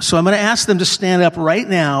them. So I'm going to ask them to stand up right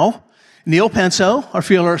now. Neil Penso, our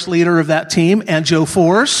fearless leader of that team, and Joe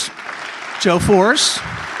Force. Joe Force,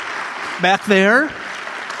 back there.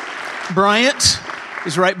 Bryant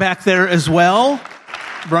is right back there as well.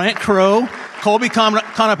 Bryant Crow. Colby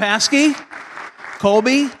Konopaski.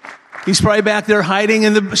 Colby, he's probably back there hiding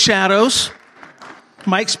in the shadows.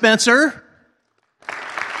 Mike Spencer.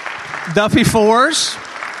 Duffy Force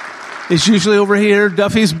is usually over here.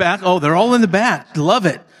 Duffy's back. Oh, they're all in the back. Love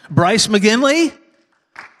it. Bryce McGinley.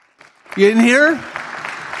 You in here?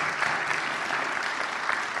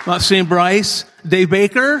 Not seeing Bryce. Dave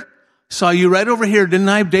Baker. Saw you right over here, didn't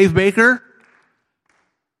I? Dave Baker.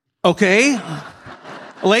 Okay.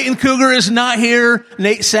 Leighton Cougar is not here.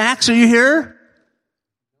 Nate Sachs, are you here?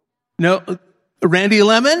 No. Randy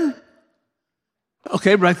Lemon?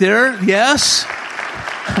 Okay, right there. Yes.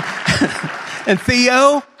 And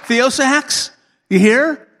Theo Sachs, you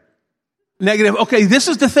here? Negative. Okay, this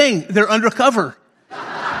is the thing. They're undercover.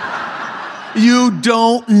 You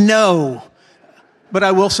don't know. But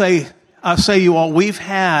I'll say you all, we've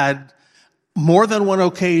had more than one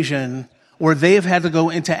occasion where they have had to go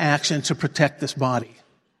into action to protect this body.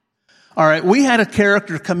 All right, we had a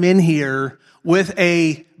character come in here with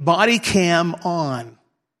a body cam on.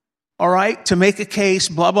 All right, to make a case,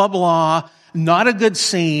 blah, blah, blah. Not a good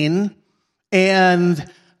scene. And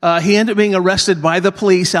he ended up being arrested by the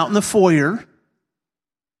police out in the foyer.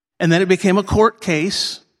 And then it became a court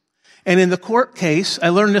case. And in the court case, I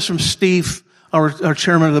learned this from Steve, our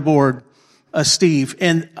chairman of the board, Steve.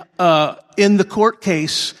 And in the court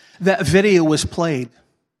case, that video was played.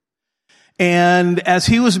 And as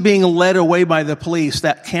he was being led away by the police,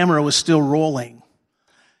 that camera was still rolling.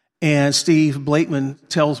 And Steve Blakeman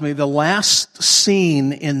tells me the last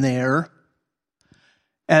scene in there,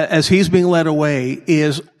 as he's being led away,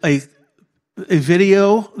 is a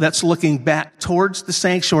video that's looking back towards the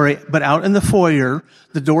sanctuary, but out in the foyer,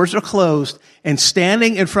 the doors are closed, and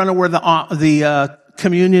standing in front of where the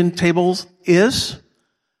communion tables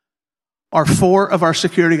are 4 of our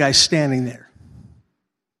security guys standing there.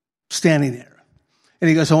 And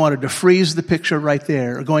he goes, I wanted to freeze the picture right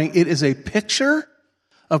there, going, it is a picture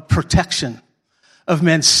of protection, of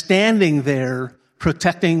men standing there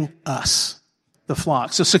protecting us, the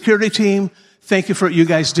flock. So security team, thank you for what you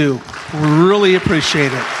guys do. We really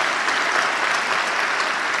appreciate it.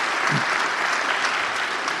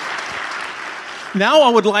 Now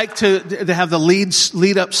I would like to have the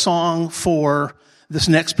lead up song for this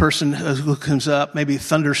next person who comes up, maybe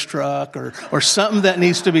Thunderstruck or something that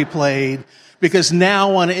needs to be played, because now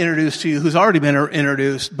I want to introduce to you, who's already been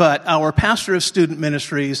introduced, but our pastor of student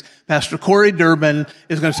ministries, Pastor Corey Durbin,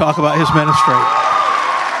 is going to talk about his ministry.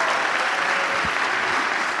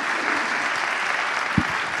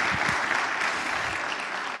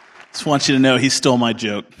 Just want you to know he stole my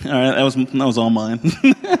joke. All right, that was all mine.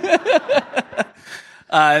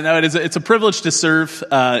 No, it's a privilege to serve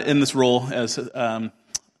in this role as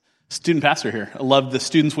student pastor here. I love the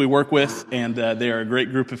students we work with, and they are a great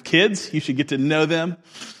group of kids. You should get to know them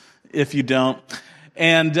if you don't.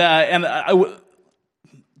 And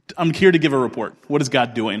I'm here to give a report. What is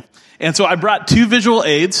God doing? And so I brought 2 visual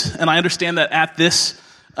aids, and I understand that at this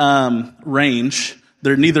range,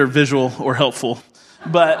 they're neither visual or helpful.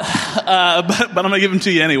 But I'm going to give them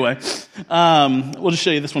to you anyway. We'll just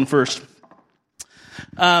show you this one first.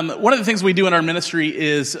 One of the things we do in our ministry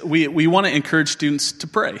is we want to encourage students to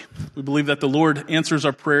pray. We believe that the Lord answers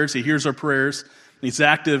our prayers. He hears our prayers. And He's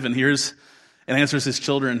active and hears and answers His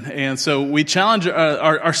children. And so we challenge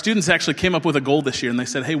our students. Actually came up with a goal this year, and they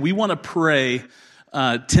said, hey, we want to pray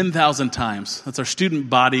 10,000 times. That's our student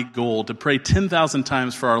body goal, to pray 10,000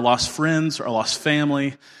 times for our lost friends, our lost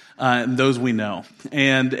family, and those we know.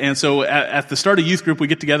 And so at the start of youth group, we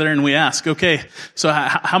get together and we ask, okay, so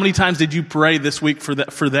how many times did you pray this week for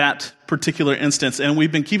that particular instance? And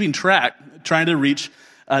we've been keeping track, trying to reach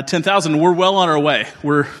 10,000. We're well on our way.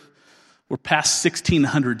 We're past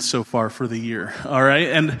 1,600 so far for the year. All right,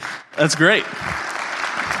 and that's great.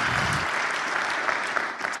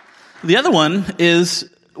 The other one is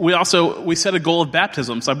we set a goal of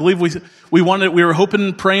baptisms. I believe we were hoping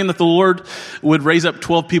and praying that the Lord would raise up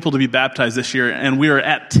 12 people to be baptized this year, and we are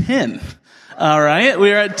at 10. All right,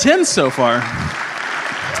 we are at 10 so far.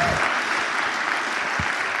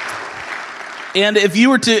 And if you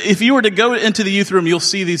were to go into the youth room, you'll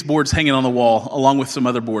see these boards hanging on the wall along with some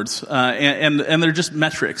other boards, and they're just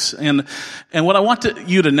metrics. And what I want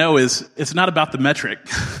you to know is it's not about the metric.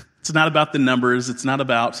 It's not about the numbers. It's not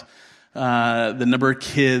about the number of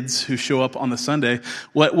kids who show up on the Sunday.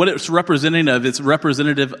 What it's representative of, it's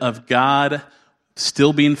representative of God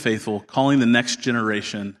still being faithful, calling the next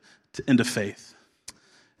generation into faith.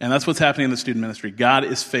 And that's what's happening in the student ministry. God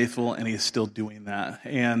is faithful, and He is still doing that.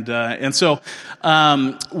 And so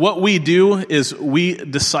what we do is we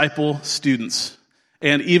disciple students.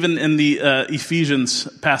 And even in the Ephesians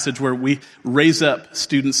passage where we raise up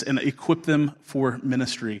students and equip them for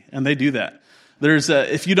ministry, and they do that.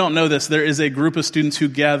 If you don't know this, there is a group of students who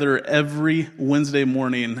gather every Wednesday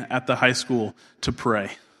morning at the high school to pray.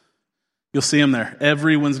 You'll see them there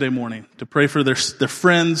every Wednesday morning to pray for their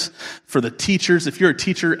friends, for the teachers. If you're a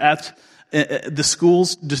teacher at the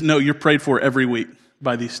schools, just know you're prayed for every week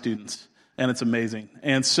by these students. And it's amazing.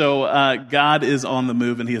 And so God is on the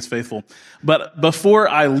move, and He is faithful. But before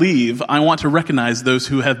I leave, I want to recognize those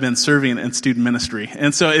who have been serving in student ministry.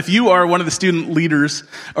 And so if you are one of the student leaders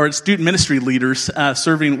or student ministry leaders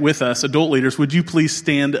serving with us, adult leaders, would you please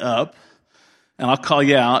stand up? And I'll call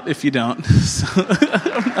you out if you don't.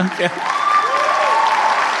 Okay.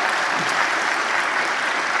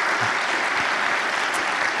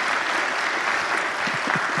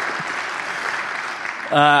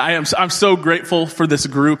 I'm so grateful for this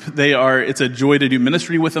group. It's a joy to do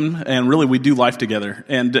ministry with them, and really we do life together.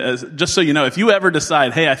 And just so you know, if you ever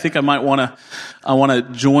decide, hey, I think I want to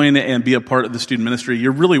join and be a part of the student ministry,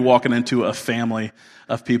 you're really walking into a family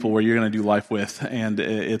of people where you're going to do life with, and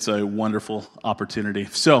it's a wonderful opportunity.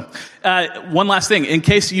 So, one last thing, in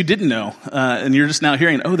case you didn't know, and you're just now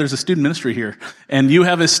hearing, oh, there's a student ministry here, and you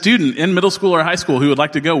have a student in middle school or high school who would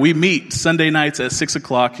like to go, we meet Sunday nights at 6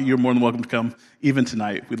 o'clock. You're more than welcome to come, even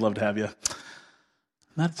tonight. We'd love to have you.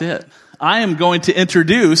 That's it. I am going to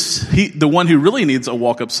introduce the one who really needs a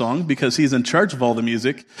walk-up song because he's in charge of all the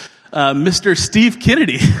music, Mr. Steve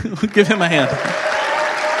Kennedy. Give him a hand.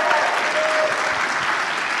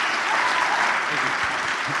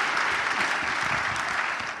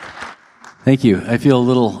 Thank you. I feel a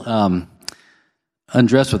little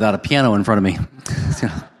undressed without a piano in front of me.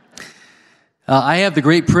 I have the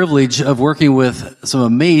great privilege of working with some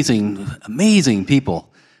amazing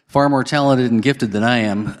people, far more talented and gifted than I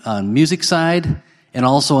am on music side and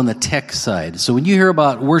also on the tech side. So when you hear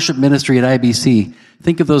about worship ministry at IBC,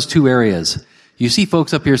 think of those two areas. You see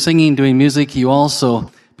folks up here singing, doing music. You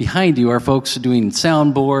also, behind you, are folks doing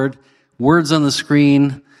soundboard, words on the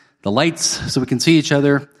screen, the lights so we can see each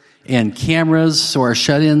other, and cameras so our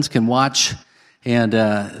shut-ins can watch. And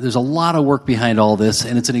there's a lot of work behind all this,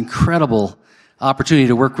 and it's an incredible opportunity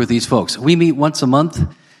to work with these folks. We meet once a month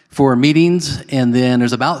for meetings, and then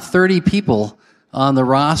there's about 30 people on the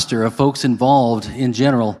roster of folks involved in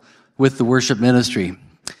general with the worship ministry.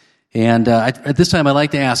 And at this time, I'd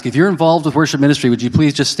like to ask, if you're involved with worship ministry, would you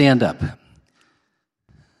please just stand up?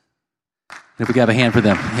 If we got a hand for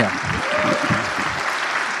them. Yeah.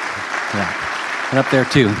 And up there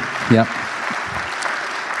too. Yep.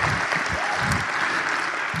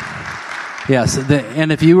 Yes,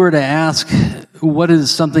 and if you were to ask, what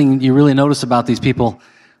is something you really notice about these people?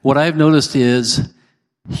 What I've noticed is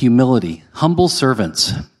humility, humble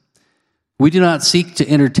servants. We do not seek to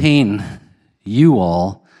entertain you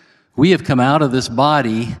all. We have come out of this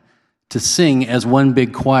body to sing as one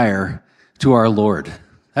big choir to our Lord.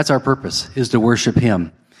 That's our purpose, is to worship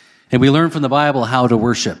Him. And we learn from the Bible how to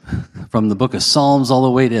worship, from the book of Psalms all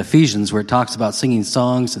the way to Ephesians, where it talks about singing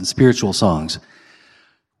songs and spiritual songs.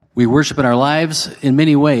 We worship in our lives in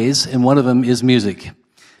many ways, and one of them is music.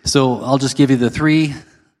 So I'll just give you the three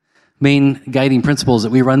main guiding principles that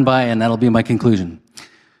we run by, and that'll be my conclusion.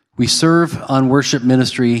 We serve on worship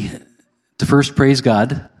ministry to first praise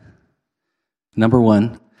God, number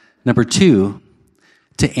one. Number two,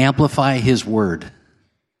 to amplify His word.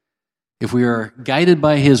 If we are guided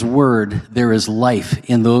by His word, there is life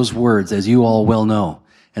in those words, as you all well know.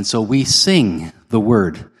 And so we sing the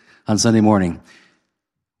word on Sunday morning.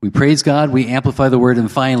 We praise God, we amplify the word,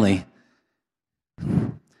 and finally,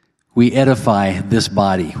 we edify this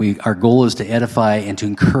body. Our goal is to edify and to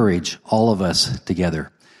encourage all of us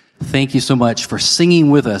together. Thank you so much for singing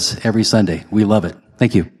with us every Sunday. We love it.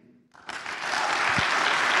 Thank you.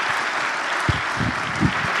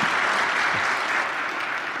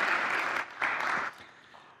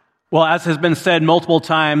 Well, as has been said multiple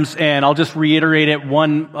times, and I'll just reiterate it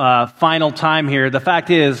one final time here, the fact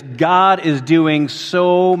is, God is doing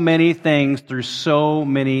so many things through so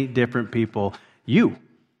many different people.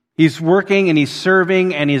 He's working and He's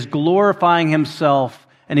serving and He's glorifying Himself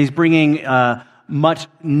and He's bringing much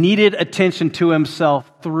needed attention to Himself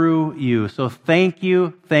through you. So thank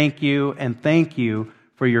you, and thank you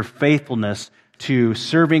for your faithfulness to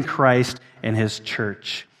serving Christ and His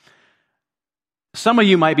church. Some of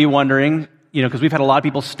you might be wondering, because we've had a lot of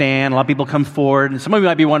people stand, a lot of people come forward, and some of you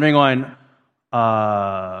might be wondering,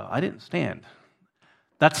 I didn't stand.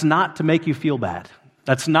 That's not to make you feel bad.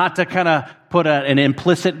 That's not to kind of put an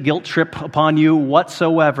implicit guilt trip upon you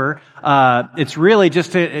whatsoever. It's really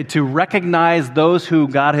just to recognize those who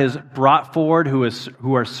God has brought forward,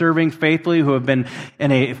 who are serving faithfully, who have been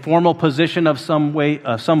in a formal position of some way,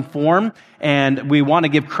 some form. And we want to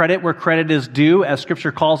give credit where credit is due, as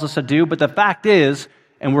Scripture calls us to do. But the fact is,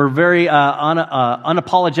 and we're very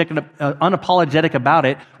unapologetic about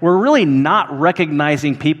it, we're really not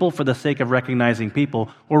recognizing people for the sake of recognizing people.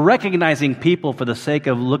 We're recognizing people for the sake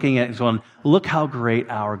of looking at and going, look how great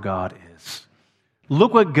our God is.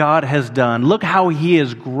 Look what God has done. Look how He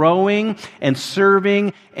is growing and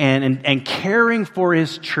serving and caring for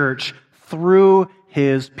His church through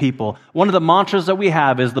His people. One of the mantras that we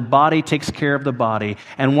have is the body takes care of the body.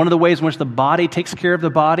 And one of the ways in which the body takes care of the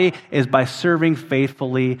body is by serving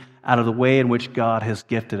faithfully out of the way in which God has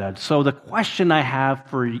gifted us. So the question I have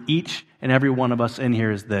for each and every one of us in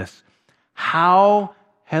here is this: how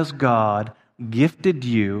has God gifted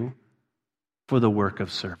you for the work of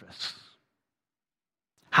service?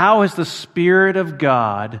 How has the Spirit of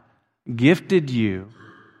God gifted you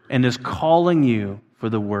and is calling you for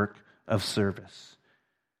the work of service?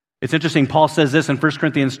 It's interesting, Paul says this in 1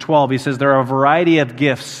 Corinthians 12. He says, there are a variety of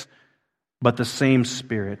gifts, but the same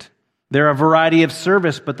Spirit. There are a variety of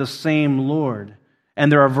service, but the same Lord.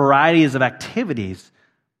 And there are varieties of activities,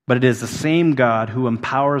 but it is the same God who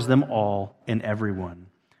empowers them all in everyone.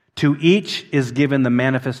 To each is given the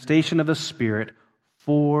manifestation of the Spirit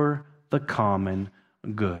for the common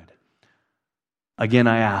good. Again,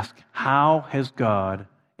 I ask, how has God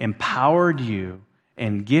empowered you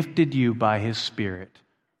and gifted you by His Spirit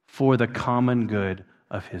for the common good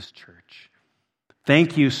of His church?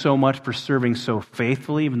 Thank you so much for serving so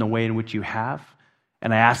faithfully in the way in which you have.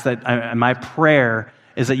 And I ask that, my prayer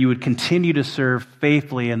is that you would continue to serve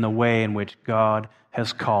faithfully in the way in which God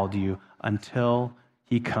has called you until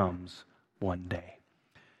He comes one day.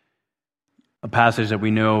 A passage that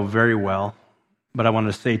we know very well, but I want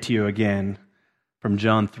to say to you again from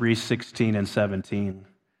John 3:16 and 17.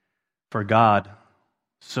 For God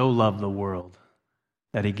so loved the world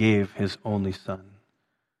that He gave His only Son,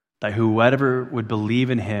 that whoever would believe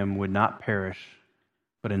in Him would not perish,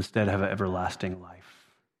 but instead have everlasting life.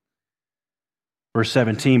 Verse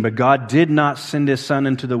 17, but God did not send His Son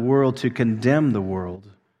into the world to condemn the world,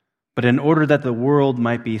 but in order that the world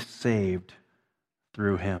might be saved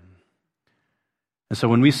through Him. And so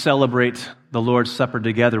when we celebrate the Lord's Supper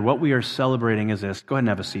together, what we are celebrating is this. Go ahead and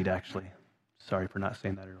have a seat, actually. Sorry for not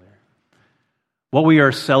saying that earlier. What we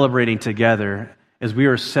are celebrating together is we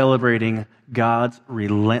are celebrating God's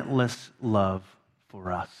relentless love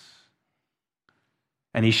for us.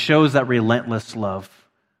 And He shows that relentless love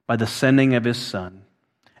by the sending of His Son.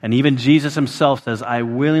 And even Jesus Himself says, I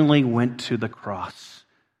willingly went to the cross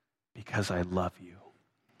because I love you.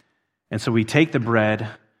 And so we take the bread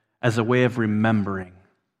as a way of remembering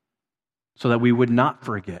so that we would not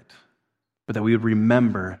forget, but that we would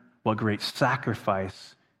remember what great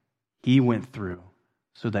sacrifice He went through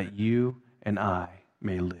so that you and I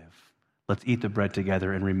may live. Let's eat the bread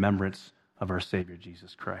together in remembrance of our Savior,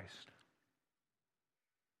 Jesus Christ.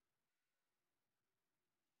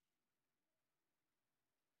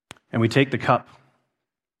 And we take the cup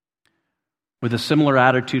with a similar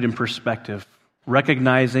attitude and perspective,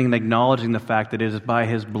 recognizing and acknowledging the fact that it is by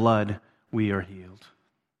His blood we are healed.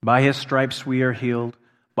 By His stripes we are healed.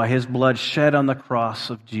 By His blood shed on the cross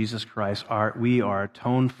of Jesus Christ, we are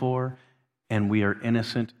atoned for, and we are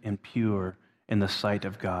innocent and pure in the sight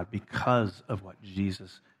of God because of what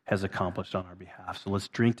Jesus has accomplished on our behalf. So let's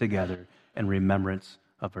drink together in remembrance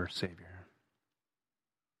of our Savior.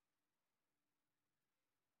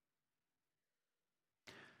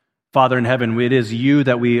 Father in heaven, it is you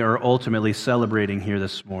that we are ultimately celebrating here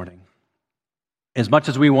this morning. As much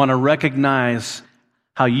as we want to recognize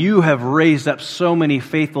how you have raised up so many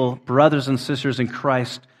faithful brothers and sisters in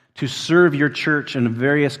Christ to serve your church in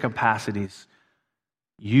various capacities,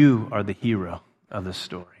 you are the hero of the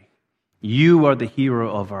story. You are the hero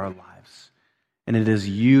of our lives. And it is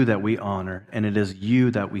you that we honor, and it is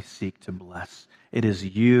you that we seek to bless. It is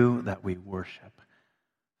you that we worship.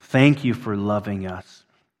 Thank you for loving us.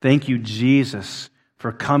 Thank you, Jesus,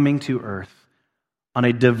 for coming to earth on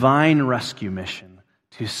a divine rescue mission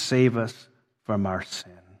to save us from our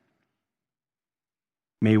sin.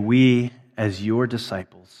 May we, as your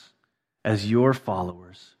disciples, as your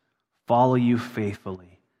followers, follow you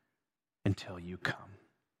faithfully until you come.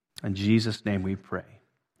 In Jesus' name we pray.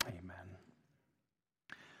 Amen.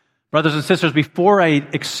 Brothers and sisters, before I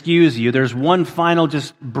excuse you, there's one final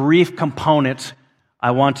just brief component I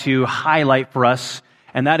want to highlight for us,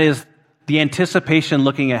 and that is the anticipation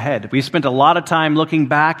looking ahead. We spent a lot of time looking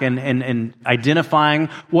back and identifying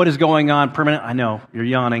what is going on permanent. I know, you're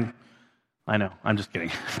yawning. I know, I'm just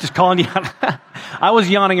kidding. Just calling you out. I was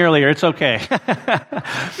yawning earlier, it's okay.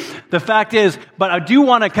 The fact is, but I do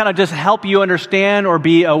want to kind of just help you understand or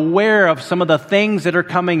be aware of some of the things that are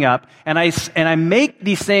coming up. And I make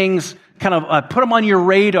these things kind of, put them on your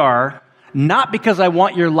radar, not because I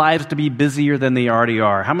want your lives to be busier than they already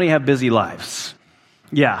are. How many have busy lives?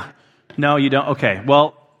 Yeah. No, you don't? Okay.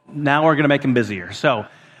 Well, now we're going to make them busier. So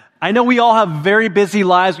I know we all have very busy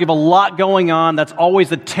lives. We have a lot going on. That's always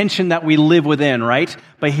the tension that we live within, right?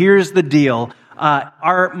 But here's the deal.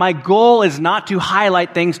 My goal is not to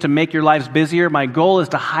highlight things to make your lives busier. My goal is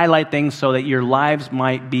to highlight things so that your lives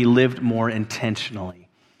might be lived more intentionally.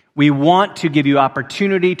 We want to give you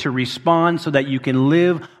opportunity to respond so that you can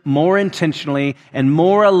live more intentionally and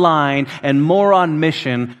more aligned and more on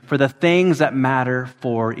mission for the things that matter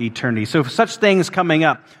for eternity. So such things coming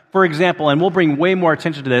up. For example, and we'll bring way more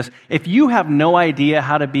attention to this, if you have no idea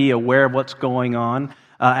how to be aware of what's going on,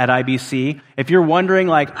 at IBC. If you're wondering,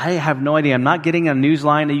 like, I have no idea, I'm not getting a news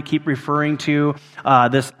line that you keep referring to,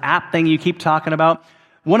 this app thing you keep talking about,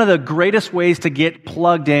 one of the greatest ways to get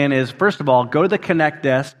plugged in is, first of all, go to the Connect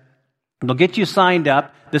desk. They'll get you signed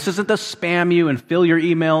up. This isn't to spam you and fill your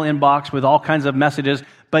email inbox with all kinds of messages,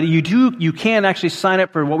 but you can actually sign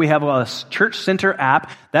up for what we have, a Church Center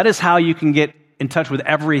app. That is how you can get in touch with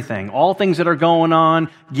everything. All things that are going on,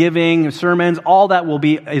 giving, sermons, all that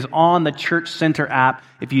is on the Church Center app.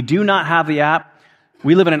 If you do not have the app,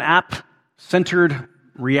 we live in an app-centered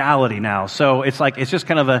reality now. So it's just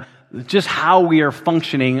kind of just how we are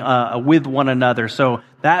functioning with one another. So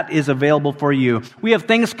that is available for you. We have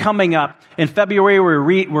things coming up. In February, we're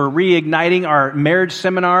reigniting our marriage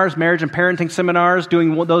seminars, marriage and parenting seminars,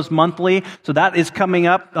 doing those monthly. So that is coming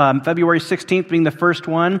up, February 16th being the first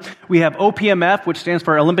one. We have OPMF, which stands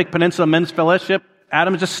for Olympic Peninsula Men's Fellowship.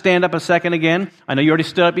 Adam, just stand up a second again. I know you already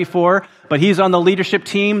stood up before, but he's on the leadership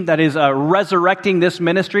team that is resurrecting this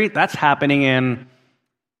ministry. That's happening in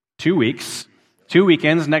 2 weeks. 2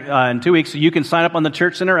 weekends, in 2 weeks. So you can sign up on the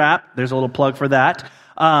Church Center app. There's a little plug for that.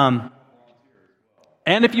 And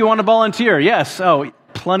if you want to volunteer, yes. Oh,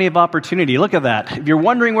 plenty of opportunity. Look at that. If you're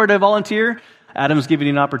wondering where to volunteer, Adam's giving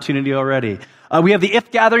you an opportunity already. We have the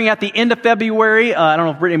IF gathering at the end of February. I don't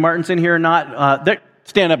know if Brittany Martin's in here or not.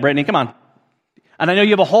 Stand up, Brittany. Come on. And I know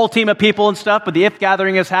you have a whole team of people and stuff, but the IF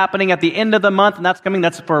gathering is happening at the end of the month, and that's coming.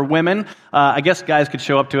 That's for women. I guess guys could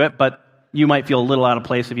show up to it, but you might feel a little out of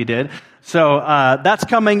place if you did. So that's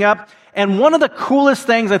coming up. And one of the coolest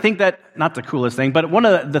things, not the coolest thing, but one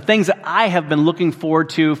of the things that I have been looking forward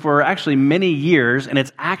to for actually many years, and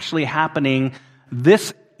it's actually happening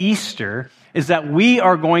this Easter, is that we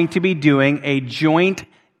are going to be doing a joint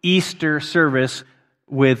Easter service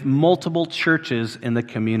with multiple churches in the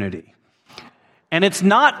community. And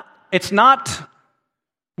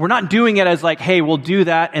we're not doing it as like, hey, we'll do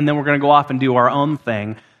that, and then we're going to go off and do our own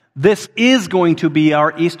thing. This is going to be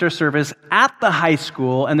our Easter service at the high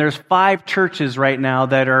school, and there's 5 churches right now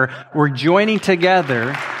that we're joining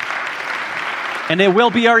together, and it will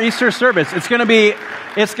be our Easter service. It's going to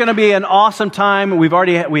be an awesome time.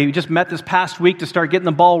 We just met this past week to start getting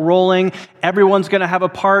the ball rolling. Everyone's going to have a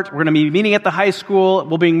part. We're going to be meeting at the high school.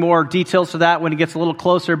 We'll bring more details to that when it gets a little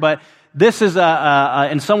closer, but this is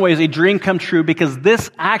in some ways a dream come true, because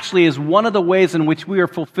this actually is one of the ways in which we are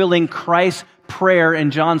fulfilling Christ's prayer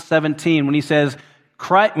in John 17 when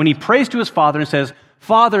he prays to his Father and says,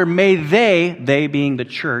 Father, may they being the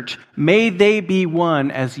church, may they be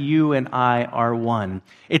one as you and I are one.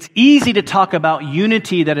 It's easy to talk about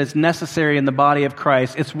unity that is necessary in the body of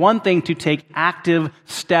Christ. It's one thing to take active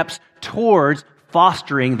steps towards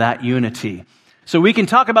fostering that unity. So we can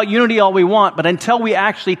talk about unity all we want, but until we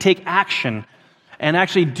actually take action and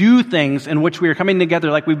actually do things in which we are coming together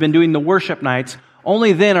like we've been doing the worship nights,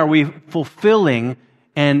 only then are we fulfilling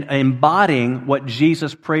and embodying what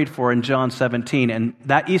Jesus prayed for in John 17. And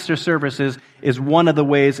that Easter service is one of the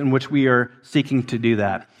ways in which we are seeking to do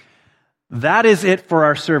that. That is it for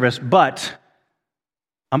our service. But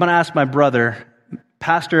I'm going to ask my brother,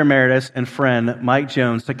 Pastor Emeritus and friend Mike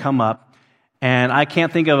Jones, to come up. And I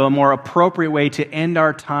can't think of a more appropriate way to end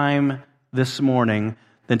our time this morning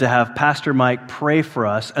than to have Pastor Mike pray for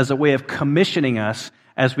us as a way of commissioning us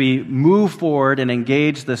as we move forward and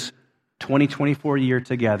engage this 2024 year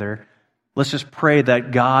together. Let's just pray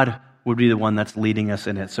that God would be the one that's leading us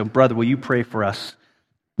in it. So, brother, will you pray for us?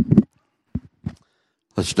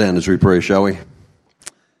 Let's stand as we pray, shall we?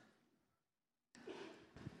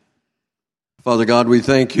 Father God, we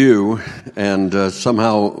thank you, and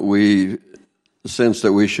somehow we sense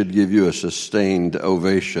that we should give you a sustained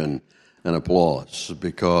ovation and applause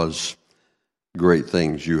because great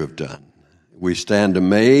things you have done. We stand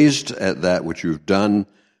amazed at that which you've done.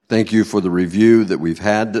 Thank you for the review that we've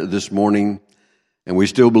had this morning. And we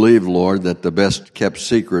still believe, Lord, that the best kept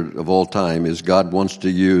secret of all time is God wants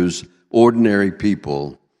to use ordinary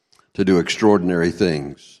people to do extraordinary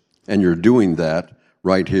things. And you're doing that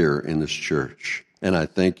right here in this church. And I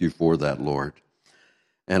thank you for that, Lord.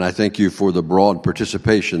 And I thank you for the broad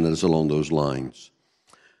participation that is along those lines.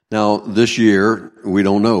 Now, this year, we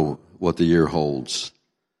don't know what the year holds.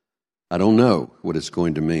 I don't know what it's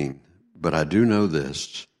going to mean, but I do know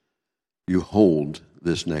this. You hold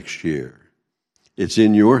this next year. It's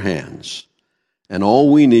in your hands. And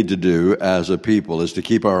all we need to do as a people is to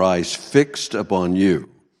keep our eyes fixed upon you,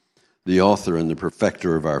 the author and the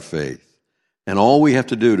perfecter of our faith. And all we have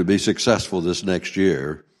to do to be successful this next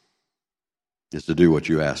year is to do what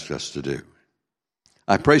you asked us to do.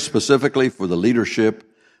 I pray specifically for the leadership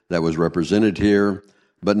that was represented here,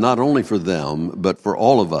 but not only for them, but for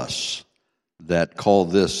all of us that call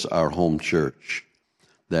this our home church.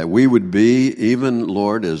 that we would be, even,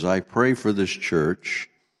 Lord, as I pray for this church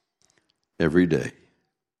every day,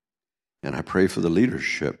 and I pray for the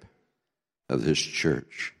leadership of this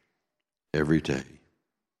church every day,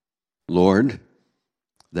 Lord,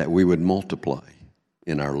 that we would multiply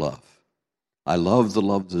in our love. I love the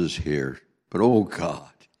love that is here, but oh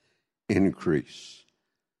God, increase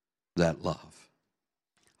that love.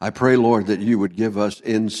 I pray, Lord, that you would give us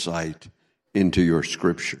insight into your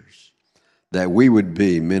scriptures, that we would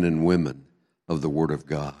be men and women of the Word of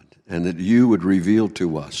God, and that you would reveal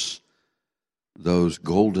to us those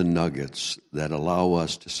golden nuggets that allow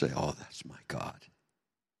us to say, oh, that's my God.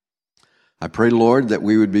 I pray, Lord, that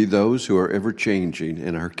we would be those who are ever changing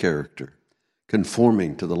in our character,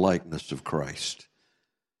 conforming to the likeness of Christ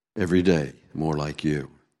every day, more like you.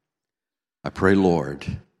 I pray, Lord,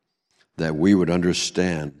 that we would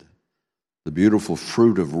understand the beautiful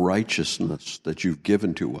fruit of righteousness that you've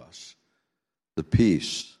given to us, the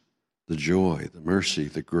peace, the joy, the mercy,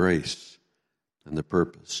 the grace, and the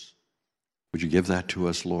purpose. Would you give that to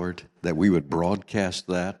us, Lord, that we would broadcast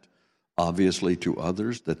that, obviously, to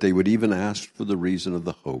others, that they would even ask for the reason of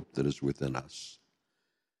the hope that is within us.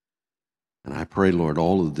 And I pray, Lord,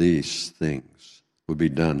 all of these things would be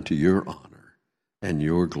done to your honor and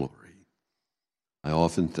your glory. I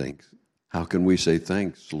often think, how can we say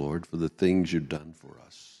thanks, Lord, for the things you've done for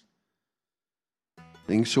us?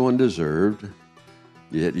 Things so undeserved,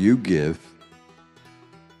 yet you give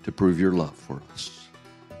to prove your love for us.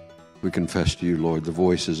 We confess to you, Lord, the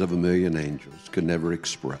voices of a million angels could never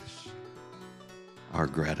express our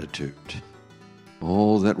gratitude.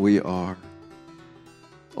 All that we are,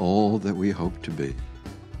 all that we hope to be,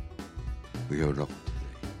 we owe it all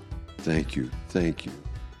today. Thank you,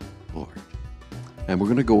 Lord. And we're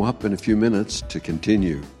going to go up in a few minutes to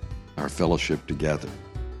continue our fellowship together.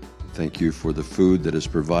 Thank you for the food that is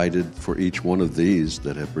provided for each one of these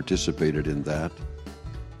that have participated in that.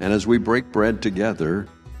 And as we break bread together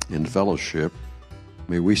in fellowship,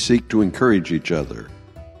 may we seek to encourage each other,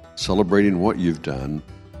 celebrating what you've done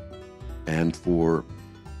and for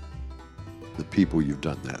the people you've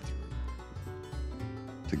done that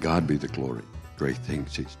through. To God be the glory. Great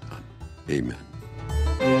things he's done.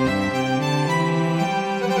 Amen.